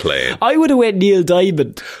on a plane. I would have went Neil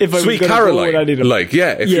Diamond if I was going to go with any of them. Like,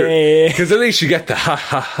 yeah, because at least you get the ha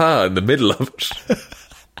ha ha in the middle of it.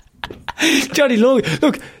 Johnny Logan,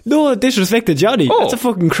 look, no disrespect to Johnny, that's a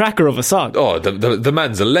fucking cracker of a song. Oh, the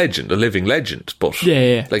man's a legend, a living legend, but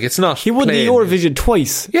like, it's not. He won the Eurovision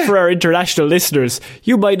twice. For our international listeners.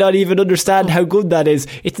 You might not even understand how good that is.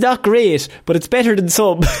 It's not great, but it's better than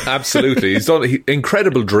some. Absolutely. He's done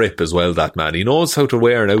incredible drip as well, that man. He knows how to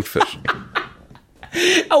wear an outfit.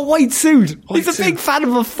 A white suit. He's a big fan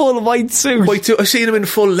of a full white suit. I've seen him in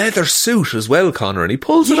full leather suit as well, Connor, and he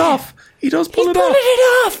pulls it off. He does pull it off. He's pulling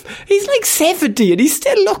it off. He's like 70 and he's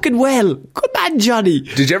still looking well. Good man, Johnny.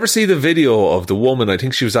 Did you ever see the video of the woman? I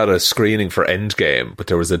think she was at a screening for Endgame, but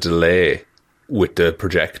there was a delay with the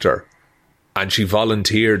projector, and she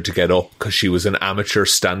volunteered to get up because she was an amateur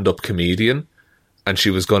stand-up comedian and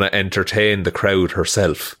she was going to entertain the crowd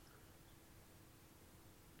herself.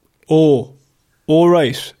 Oh, all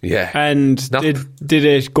right. Yeah. And did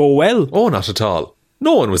it go well? Oh, not at all.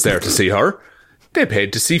 No one was there to see her. They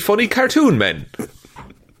paid to see funny cartoon men.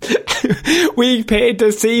 We paid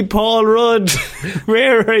to see Paul Rudd.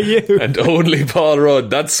 Where are you? And only Paul Rudd.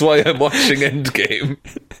 That's why I'm watching Endgame.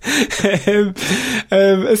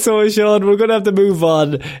 So, Sean, we're going to have to move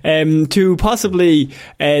on to possibly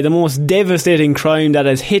the most devastating crime that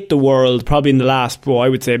has hit the world probably in the last, I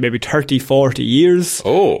would say maybe 30, 40 years.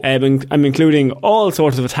 Oh. I'm including all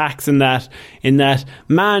sorts of attacks in that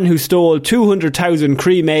man who stole 200,000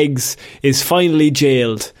 cream eggs is finally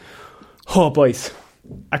jailed. Oh, boys.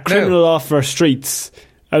 A criminal off our streets.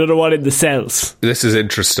 I don't know what in the cells. This is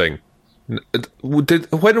interesting. When did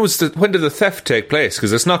the theft take place?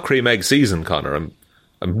 Because it's not cream egg season, Connor. I'm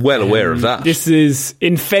well aware of that. This is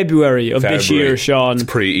in February of this year, Sean. It's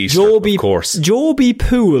pre-Easter, of course. Joby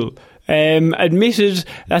Poole admitted,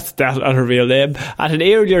 that's her real name, at an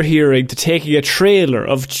earlier hearing to taking a trailer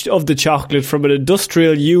of the chocolate from an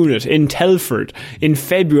industrial unit in Telford in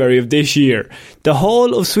February of this year. The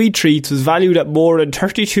haul of sweet treats was valued at more than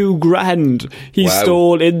 32 grand he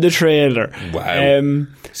stole in the trailer. Wow.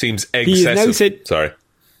 Seems excessive. Sorry.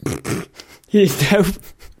 He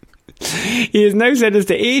is now sentenced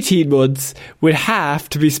to 18 months with half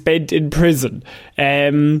to be spent in prison.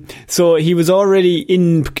 So he was already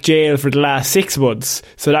in jail for the last 6 months,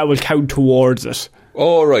 so that will count towards it.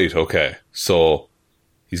 Oh, right, okay. So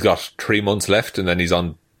he's got 3 months left and then he's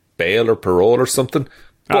on bail or parole or something.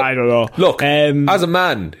 But I don't know. Look, as a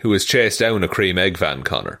man who has chased down a cream egg van,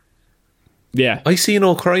 Connor, I see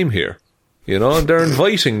no crime here. You know, they're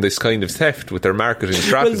inviting this kind of theft with their marketing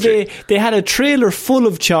strategy. Well, they had a trailer full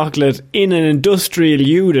of chocolate in an industrial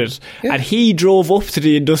unit, and he drove up to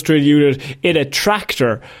the industrial unit in a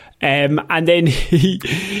tractor, and then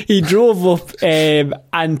he drove up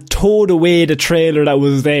and towed away the trailer that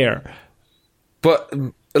was there. But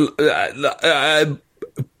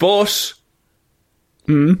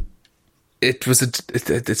it was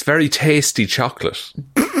it's very tasty chocolate.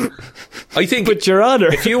 I think, but Your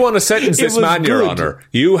Honour, if you want to sentence it this was man, Your good. Honour,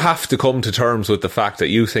 you have to come to terms with the fact that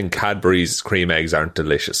you think Cadbury's cream eggs aren't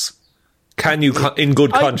delicious. Can you, in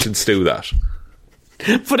good conscience, do that?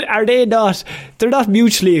 But are they not? They're not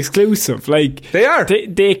mutually exclusive. Like They are.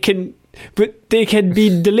 They can. But they can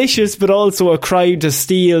be delicious, but also a crime to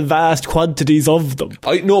steal vast quantities of them.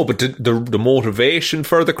 I know, but the motivation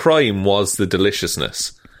for the crime was the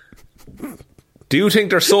deliciousness. Do you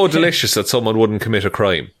think they're so delicious that someone wouldn't commit a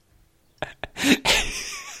crime?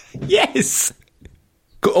 Yes.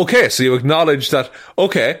 Okay, so you acknowledge that.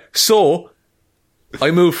 Okay, so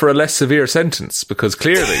I move for a less severe sentence because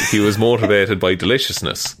clearly he was motivated by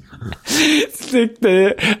deliciousness. It's like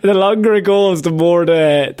the longer it goes, the more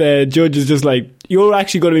the judge is just like, you're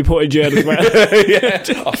actually going to be put in jail as well. Yeah,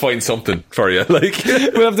 I'll find something for you. Like,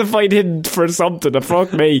 we'll have to find him for something.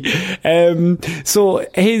 Fuck me. So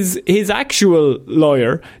his actual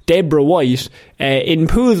lawyer, Deborah White, in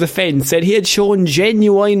Poole's defence, said he had shown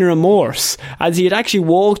genuine remorse as he had actually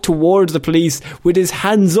walked towards the police with his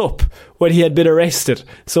hands up when he had been arrested.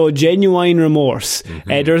 So genuine remorse.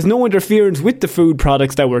 There was no interference with the food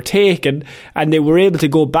products that were taken, and they were able to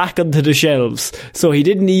go back onto the shelves. So he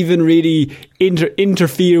didn't even really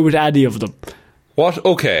interfere with any of them. what?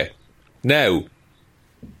 Okay, now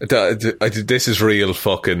this is real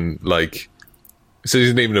fucking like. So this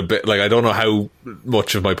isn't even a bit like, I don't know how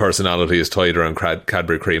much of my personality is tied around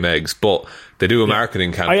Cadbury cream eggs, but they do a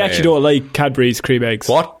marketing campaign. I actually don't like Cadbury's cream eggs.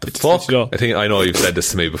 What the fuck? You know. I know you've said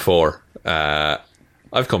this to me before.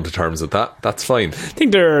 I've come to terms with that. That's fine. I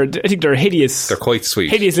think they're hideous. They're quite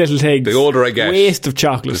sweet. Hideous little things. The older I get, waste of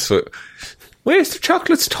chocolate. Waste of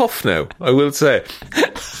chocolate's tough now, I will say.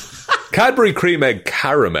 Cadbury cream egg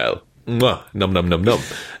caramel. Mwah, num num num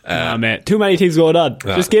num. Mate, too many things going on.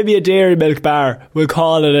 Just give me a dairy milk bar. We'll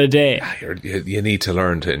call it a day. You need to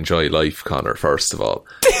learn to enjoy life, Connor, first of all.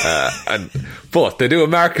 But they do a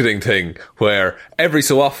marketing thing where every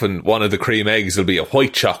so often one of the cream eggs will be a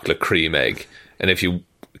white chocolate cream egg. And if you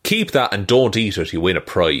keep that and don't eat it, you win a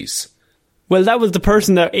prize. Well, that was the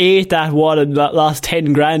person that ate that one and lost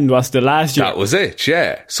 10 grand was the last year. That was it,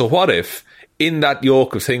 yeah. So what if in that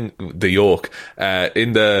in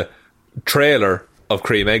the trailer of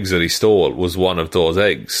cream eggs that he stole was one of those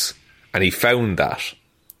eggs, and he found that?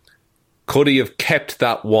 Could he have kept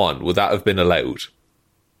that one? Would that have been allowed?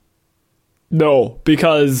 No,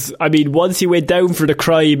 because, I mean, once he went down for the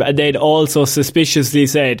crime and then also suspiciously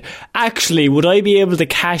said, actually, would I be able to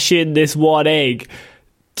cash in this one egg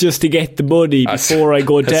just to get the money before I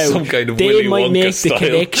go down? Some kind of they Willy might Wonka make style the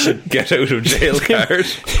connection. Get out of jail card.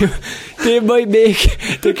 They might make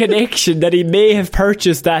the connection that he may have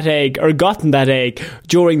purchased that egg or gotten that egg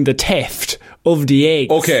during the theft of the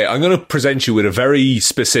eggs. Okay, I'm going to present you with a very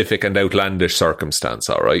specific and outlandish circumstance,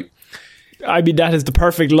 alright? I mean, that is the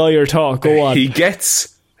perfect lawyer talk. Go on.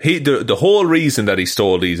 The whole reason that he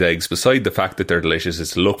stole these eggs, beside the fact that they're delicious,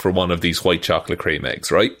 is to look for one of these white chocolate cream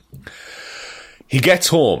eggs, right? He gets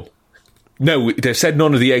home. Now, they've said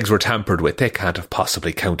none of the eggs were tampered with. They can't have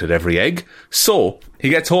possibly counted every egg. So, he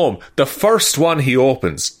gets home. The first one he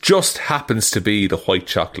opens just happens to be the white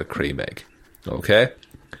chocolate cream egg. Okay?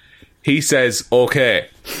 He says, okay,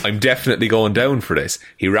 I'm definitely going down for this.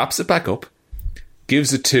 He wraps it back up,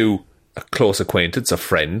 gives it to a close acquaintance, a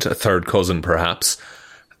friend, a third cousin perhaps,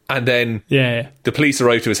 and then the police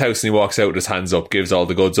arrive to his house and he walks out with his hands up, gives all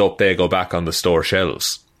the goods up, they go back on the store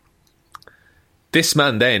shelves. This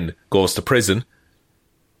man then goes to prison.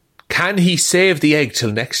 Can he save the egg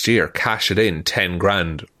till next year, cash it in, 10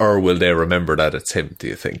 grand, or will they remember that it's him, do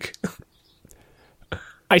you think?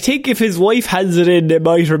 I think if his wife hands it in, they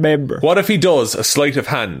might remember. What if he does a sleight of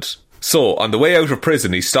hand? So, on the way out of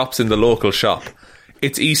prison, he stops in the local shop.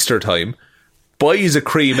 It's Easter time. Buys a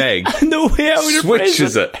cream egg. On the way out of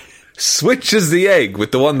prison. Switches the egg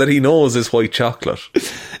with the one that he knows is white chocolate.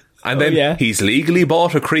 And then he's legally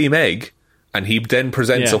bought a cream egg, and he then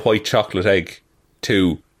presents a white chocolate egg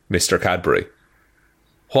to Mr. Cadbury.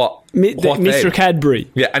 What Mr. egg? Cadbury.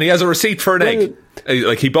 Yeah, and he has a receipt for an egg.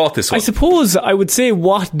 Like, he bought this one. I suppose I would say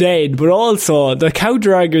what then, but also the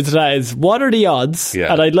counter argument to that is, what are the odds,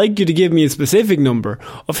 and I'd like you to give me a specific number,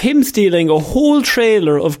 of him stealing a whole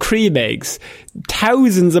trailer of cream eggs,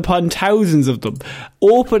 thousands upon thousands of them,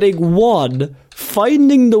 opening one,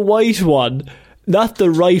 finding the white one, not the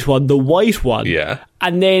right one, the white one,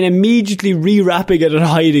 and then immediately rewrapping it and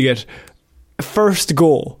hiding it. First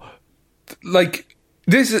go. Like,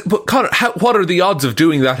 this is, but Connor, what are the odds of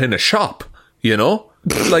doing that in a shop? You know?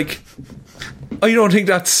 Like, I don't think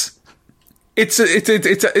that's...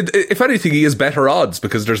 if anything, he has better odds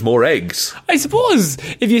because there's more eggs. I suppose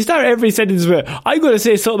if you start every sentence with "I'm going to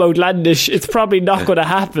say something outlandish," it's probably not going to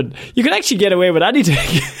happen. You can actually get away with anything.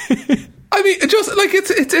 I mean, just like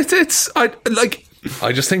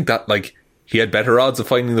I just think that like he had better odds of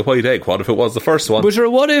finding the white egg. What if it was the first one? But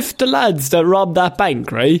what if the lads that robbed that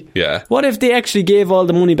bank, right? Yeah. What if they actually gave all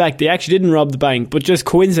the money back? They actually didn't rob the bank, but just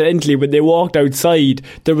coincidentally, when they walked outside,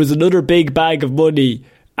 there was another big bag of money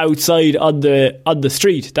outside on the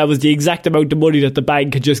street. That was the exact amount of money that the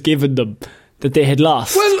bank had just given them that they had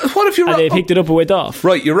lost. Well, what if they picked it up and went off?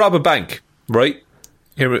 Right, you rob a bank, right?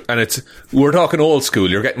 Here, and we're talking old school.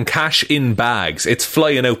 You're getting cash in bags. It's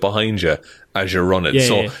flying out behind you as you're running.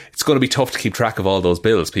 So it's going to be tough to keep track of all those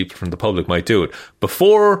bills. People from the public might do it.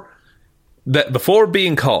 Before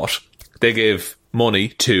being caught, they gave money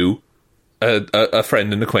to a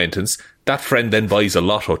friend and acquaintance. That friend then buys a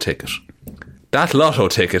lotto ticket. That lotto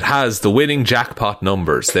ticket has the winning jackpot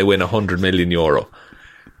numbers. They win €100 million.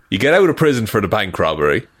 You get out of prison for the bank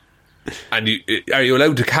robbery, and are you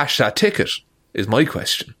allowed to cash that ticket? Is my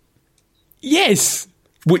question. Yes.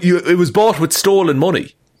 It was bought with stolen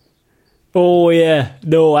money. Oh yeah,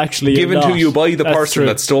 no, actually, given to you by the person true.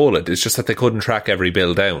 that stole it. It's just that they couldn't track every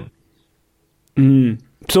bill down.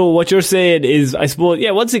 So what you're saying is, I suppose,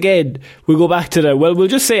 once again, we'll go back to we'll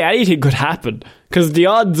just say anything could happen, because the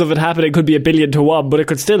odds of it happening could be 1,000,000,000 to 1, but it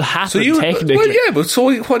could still happen technically. Well, yeah, but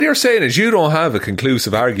so what you're saying is you don't have a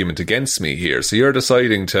conclusive argument against me here, so you're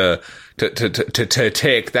deciding to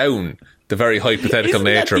take down the very hypothetical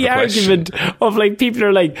nature of the question. Isn't that the argument of, like, people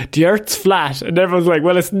are like, the Earth's flat, and everyone's like,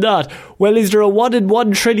 well, it's not. Well, is there a 1 in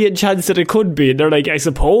 1 trillion chance that it could be? And they're like, I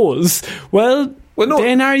suppose. Well, no,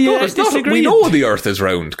 then are you disagreeing? We know the Earth is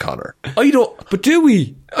round, Connor. I don't. But do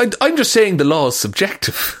we? I'm just saying the law is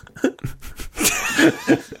subjective.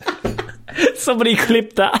 Somebody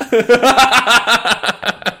clip that.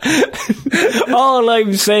 All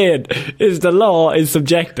I'm saying is the law is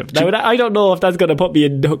subjective. Now, I don't know if that's going to put me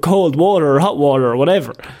in cold water or hot water or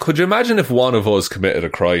whatever. Could you imagine if one of us committed a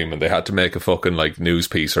crime and they had to make a fucking like news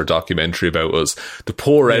piece or documentary about us? The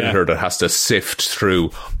poor editor that has to sift through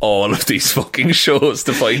all of these fucking shows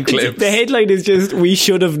to find clips. The headline is just, we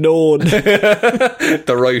should have known.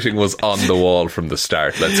 The writing was on the wall from the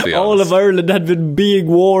start, let's be honest. All of Ireland had been being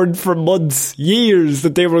warned for months, years,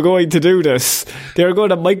 that they were going to do this. They were going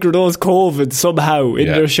to microdose COVID somehow in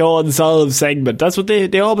their Sean Solve segment. That's what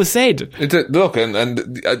they always said. Look, and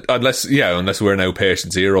unless we're now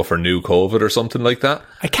patient zero for new COVID or something like that.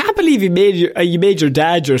 I can't believe you made your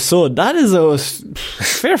dad your son. That is a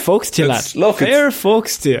fair fucks to you, lad. Look, fair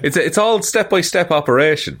fucks to you. It's all step-by-step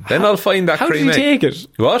operation. Then I'll find that cream egg. How did he take it?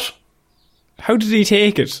 What? How did he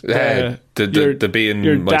take it? The being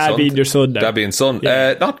your my dad son. being your son now. Dad being son.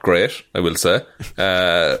 Yeah. Not great, I will say.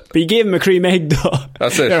 But you gave him a cream egg, though.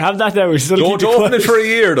 That's it. Here, have that now. Don't open it for a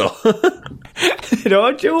year, though.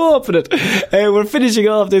 Don't you open it. We're finishing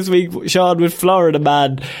off this week, Sean, with Florida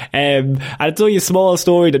Man. And I'll tell you a small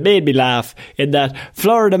story that made me laugh, in that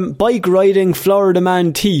bike riding Florida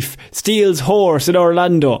man thief steals horse in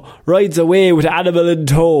Orlando, rides away with animal in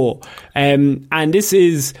tow. And this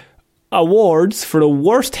is awards for the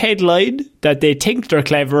worst headline that they think they're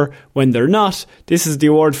clever when they're not. This is the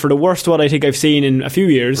award for the worst one I think I've seen in a few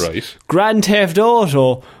years. Right. Grand Theft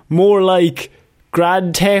Auto, more like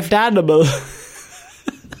Grand Theft Animal.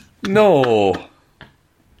 No.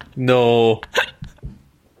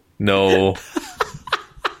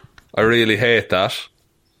 I really hate that.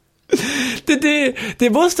 They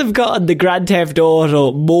must have gotten the Grand Theft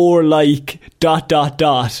Auto more like ...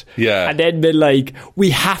 Yeah. And then been like,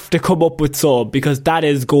 we have to come up with some, because that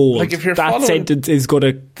is gold. Like, if you're that sentence is going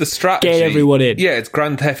to the strategy, get everyone in. Yeah, it's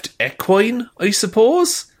Grand Theft Equine, I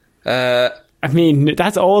suppose. I mean,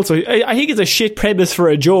 that's also, I think it's a shit premise for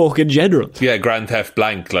a joke in general. Yeah, Grand Theft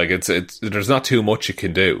Blank. Like, it's there's not too much you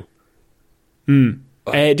can do.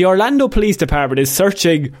 The Orlando Police Department is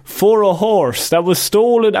searching for a horse that was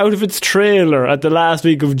stolen out of its trailer at the last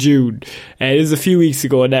week of June. It is a few weeks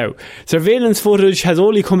ago now. Surveillance footage has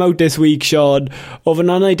only come out this week, Sean, of an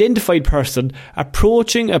unidentified person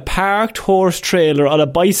approaching a parked horse trailer on a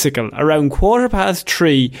bicycle around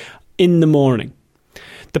 3:15 in the morning.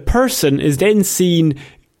 The person is then seen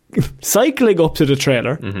cycling up to the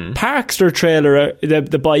trailer, parks their trailer,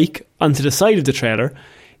 the bike, onto the side of the trailer,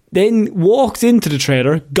 then walks into the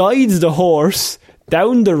trailer, guides the horse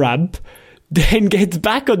down the ramp, then gets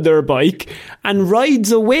back on their bike and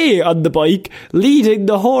rides away on the bike, leading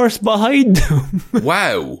the horse behind them.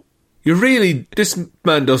 Wow. This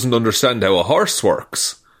man doesn't understand how a horse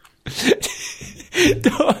works.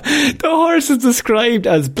 The horse is described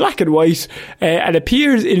as black and white and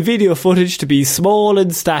appears in video footage to be small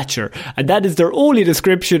in stature, and that is their only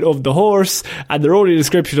description of the horse, and their only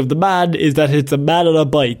description of the man is that it's a man on a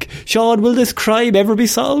bike. Sean, will this crime ever be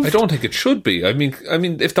solved? I don't think it should be. I mean,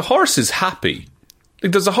 if the horse is happy,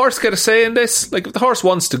 like, does the horse get a say in this? Like, if the horse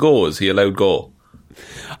wants to go, is he allowed go?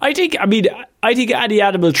 I think any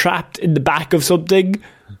animal trapped in the back of something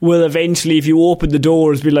will eventually, if you open the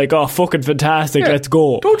doors, be like, oh, fucking fantastic, let's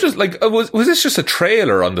go. Don't just, like, was this just a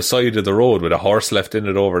trailer on the side of the road with a horse left in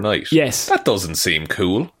it overnight? Yes. That doesn't seem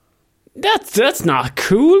cool. That's not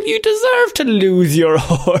cool. You deserve to lose your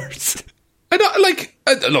horse. I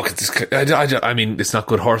mean, it's not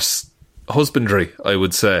good horse husbandry, I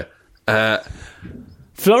would say.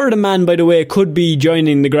 Florida Man, by the way, could be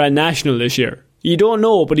joining the Grand National this year. You don't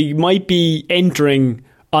know, but he might be entering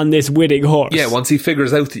on this winning horse. Yeah, once he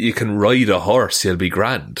figures out that you can ride a horse, he'll be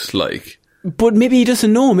grand, like. But maybe he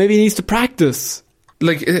doesn't know. Maybe he needs to practice.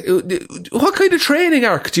 Like, what kind of training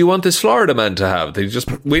arc do you want this Florida Man to have? That he just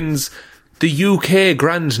wins the UK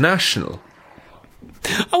Grand National?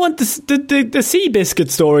 I want the Seabiscuit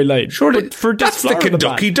storyline. Surely, for that's the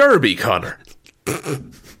Kentucky Man. Derby, Connor.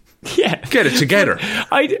 Yeah. Get it together.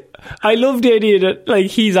 I love the idea that, like,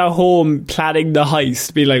 he's at home planning the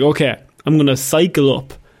heist, be like, okay, I'm going to cycle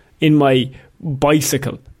up in my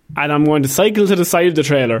bicycle and I'm going to cycle to the side of the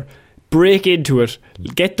trailer, break into it,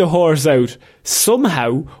 get the horse out,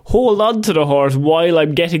 somehow hold on to the horse while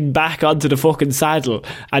I'm getting back onto the fucking saddle,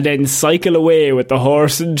 and then cycle away with the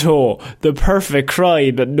horse in tow. The perfect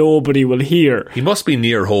crime that nobody will hear. He must be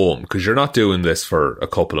near home, because you're not doing this for a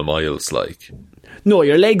couple of miles, like. No,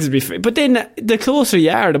 your legs will be free. But then the closer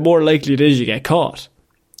you are, the more likely it is you get caught.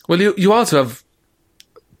 Well, you also have,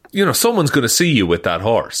 someone's going to see you with that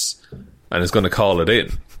horse and is going to call it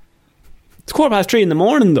in. It's 3:15 in the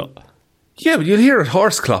morning, though. Yeah, but you'll hear a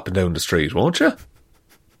horse clopping down the street, won't you?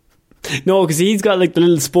 No, because he's got, like, the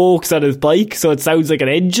little spokes on his bike, so it sounds like an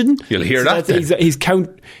engine. You'll hear that then.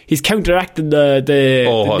 He's counteracting the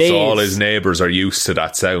so all his neighbours are used to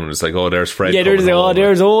that sound. It's like, there's Fred. Yeah,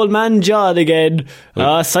 there's old man John again,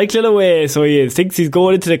 cycling away. So he thinks he's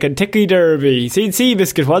going into the Kentucky Derby. Seen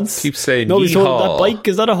Seabiscuit once. Keep saying nobody's told him yeehaw. that bike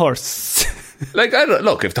is not a horse. Like,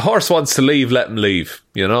 look, if the horse wants to leave, let him leave,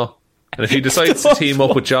 And if he decides to team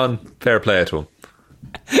up with John, fair play to him.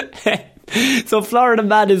 So Florida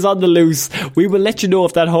Man is on the loose. We will let you know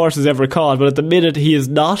if that horse is ever caught, but at the minute he is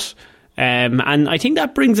not. And I think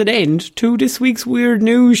that brings an end to this week's weird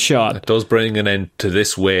news, Sean. It does bring an end to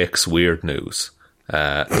this week's weird news.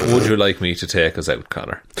 Would you like me to take us out,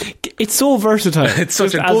 Connor? It's so versatile. It's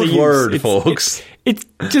such a good word, folks. It's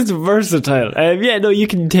just versatile. You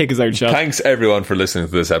can take us out, Sean. Thanks, everyone, for listening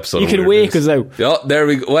to this episode. You can wake us out. Yeah, there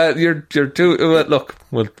we go. Well, you're too. Look,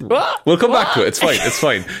 we'll come back to it. It's fine. It's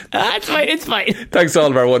fine. Thanks to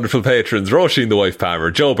all of our wonderful patrons: Roisin the Wife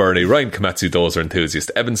Palmer, Joe Burney, Ryan Komatsu, Dozer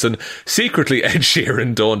Enthusiast Evanson, secretly Ed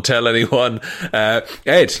Sheeran. Don't tell anyone.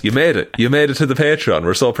 Ed, you made it. You made it to the Patreon.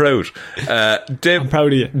 We're so proud. I'm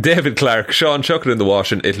proud of you. David Clark, Sean, Chuck it in the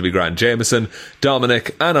washing, it'll be grand. Jameson,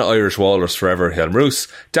 Dominic, Anna Irish Walrus Forever, Helm Roos,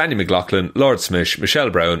 Danny McLaughlin, Lord Smish,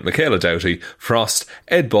 Michelle Brown, Michaela Doughty, Frost,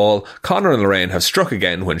 Ed Ball, Connor and Lorraine have struck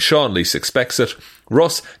again when Sean least expects it.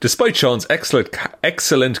 Russ, despite Sean's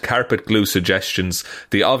excellent carpet glue suggestions,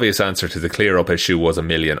 the obvious answer to the clear-up issue was a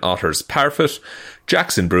million otters. Parfit,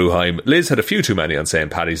 Jackson Bruheim, Liz had a few too many on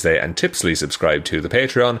St. Paddy's Day, and Tipsley subscribed to the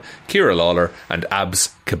Patreon, Ciara Lawler, and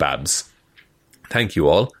Abs Kebabs. Thank you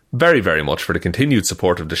all very, very much for the continued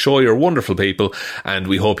support of the show. You're wonderful people, and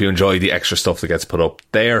we hope you enjoy the extra stuff that gets put up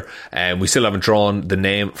there. We still haven't drawn the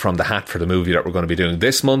name from the hat for the movie that we're going to be doing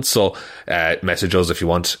this month, so message us if you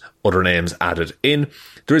want other names added in.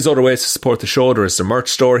 There is other ways to support the show. There is the merch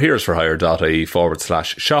store,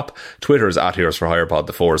 heroesforhire.ie/shop. Twitter is @heroesforhirepod,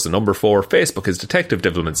 the 4 is the number 4. Facebook is Detective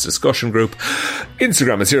Divilment's discussion group.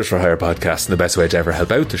 Instagram is Heroes for Hire Podcast, and the best way to ever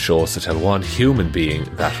help out the show is to tell one human being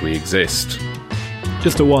that we exist.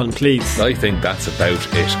 Just a one, please. I think that's about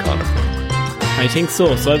it, Connor. I think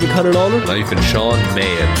so. So I've been Connor Lawler. And I've been Sean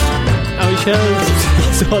Mayan. And we shall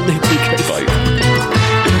see you all next week, guys. Bye.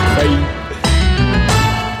 Bye.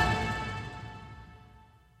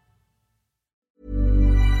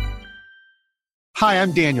 Hi,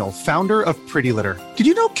 I'm Daniel, founder of Pretty Litter. Did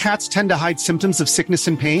you know cats tend to hide symptoms of sickness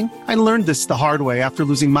and pain? I learned this the hard way after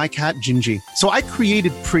losing my cat, Gingy. So I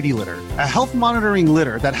created Pretty Litter, a health monitoring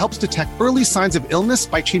litter that helps detect early signs of illness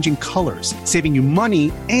by changing colors, saving you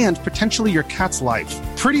money and potentially your cat's life.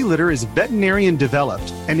 Pretty Litter is veterinarian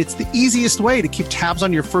developed, and it's the easiest way to keep tabs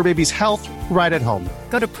on your fur baby's health right at home.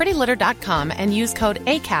 Go to prettylitter.com and use code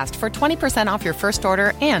ACAST for 20% off your first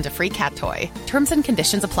order and a free cat toy. Terms and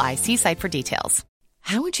conditions apply. See site for details.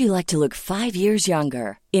 How would you like to look 5 years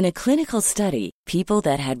younger? In a clinical study, people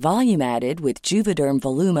that had volume added with Juvederm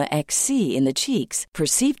Voluma XC in the cheeks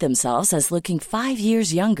perceived themselves as looking 5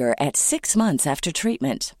 years younger at 6 months after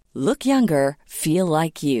treatment. Look younger, feel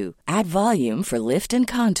like you. Add volume for lift and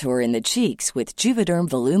contour in the cheeks with Juvederm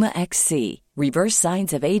Voluma XC. Reverse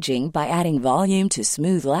signs of aging by adding volume to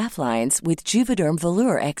smooth laugh lines with Juvederm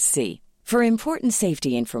Volure XC. For important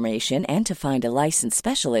safety information and to find a licensed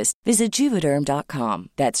specialist, visit Juvederm.com.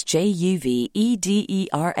 That's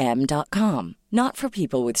JUVEDERM.com. Not for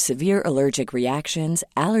people with severe allergic reactions,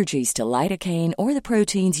 allergies to lidocaine, or the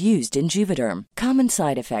proteins used in Juvederm. Common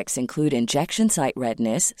side effects include injection site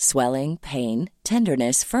redness, swelling, pain,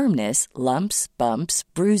 tenderness, firmness, lumps, bumps,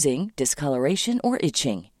 bruising, discoloration, or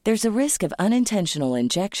itching. There's a risk of unintentional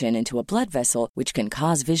injection into a blood vessel, which can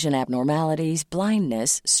cause vision abnormalities,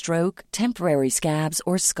 blindness, stroke, temporary scabs,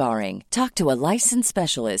 or scarring. Talk to a licensed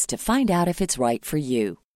specialist to find out if it's right for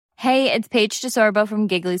you. Hey, it's Paige DeSorbo from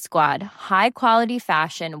Giggly Squad. High quality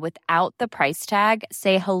fashion without the price tag.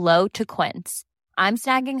 Say hello to Quince. I'm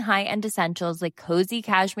snagging high-end essentials like cozy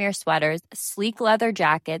cashmere sweaters, sleek leather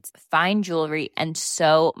jackets, fine jewelry, and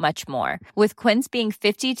so much more. With Quince being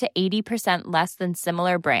 50 to 80% less than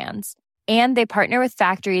similar brands. And they partner with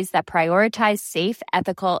factories that prioritize safe,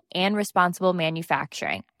 ethical, and responsible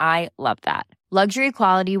manufacturing. I love that. Luxury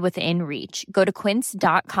quality within reach. Go to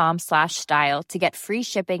quince.com/style to get free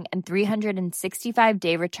shipping and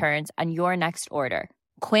 365-day returns on your next order.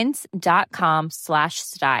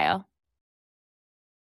 Quince.com/style.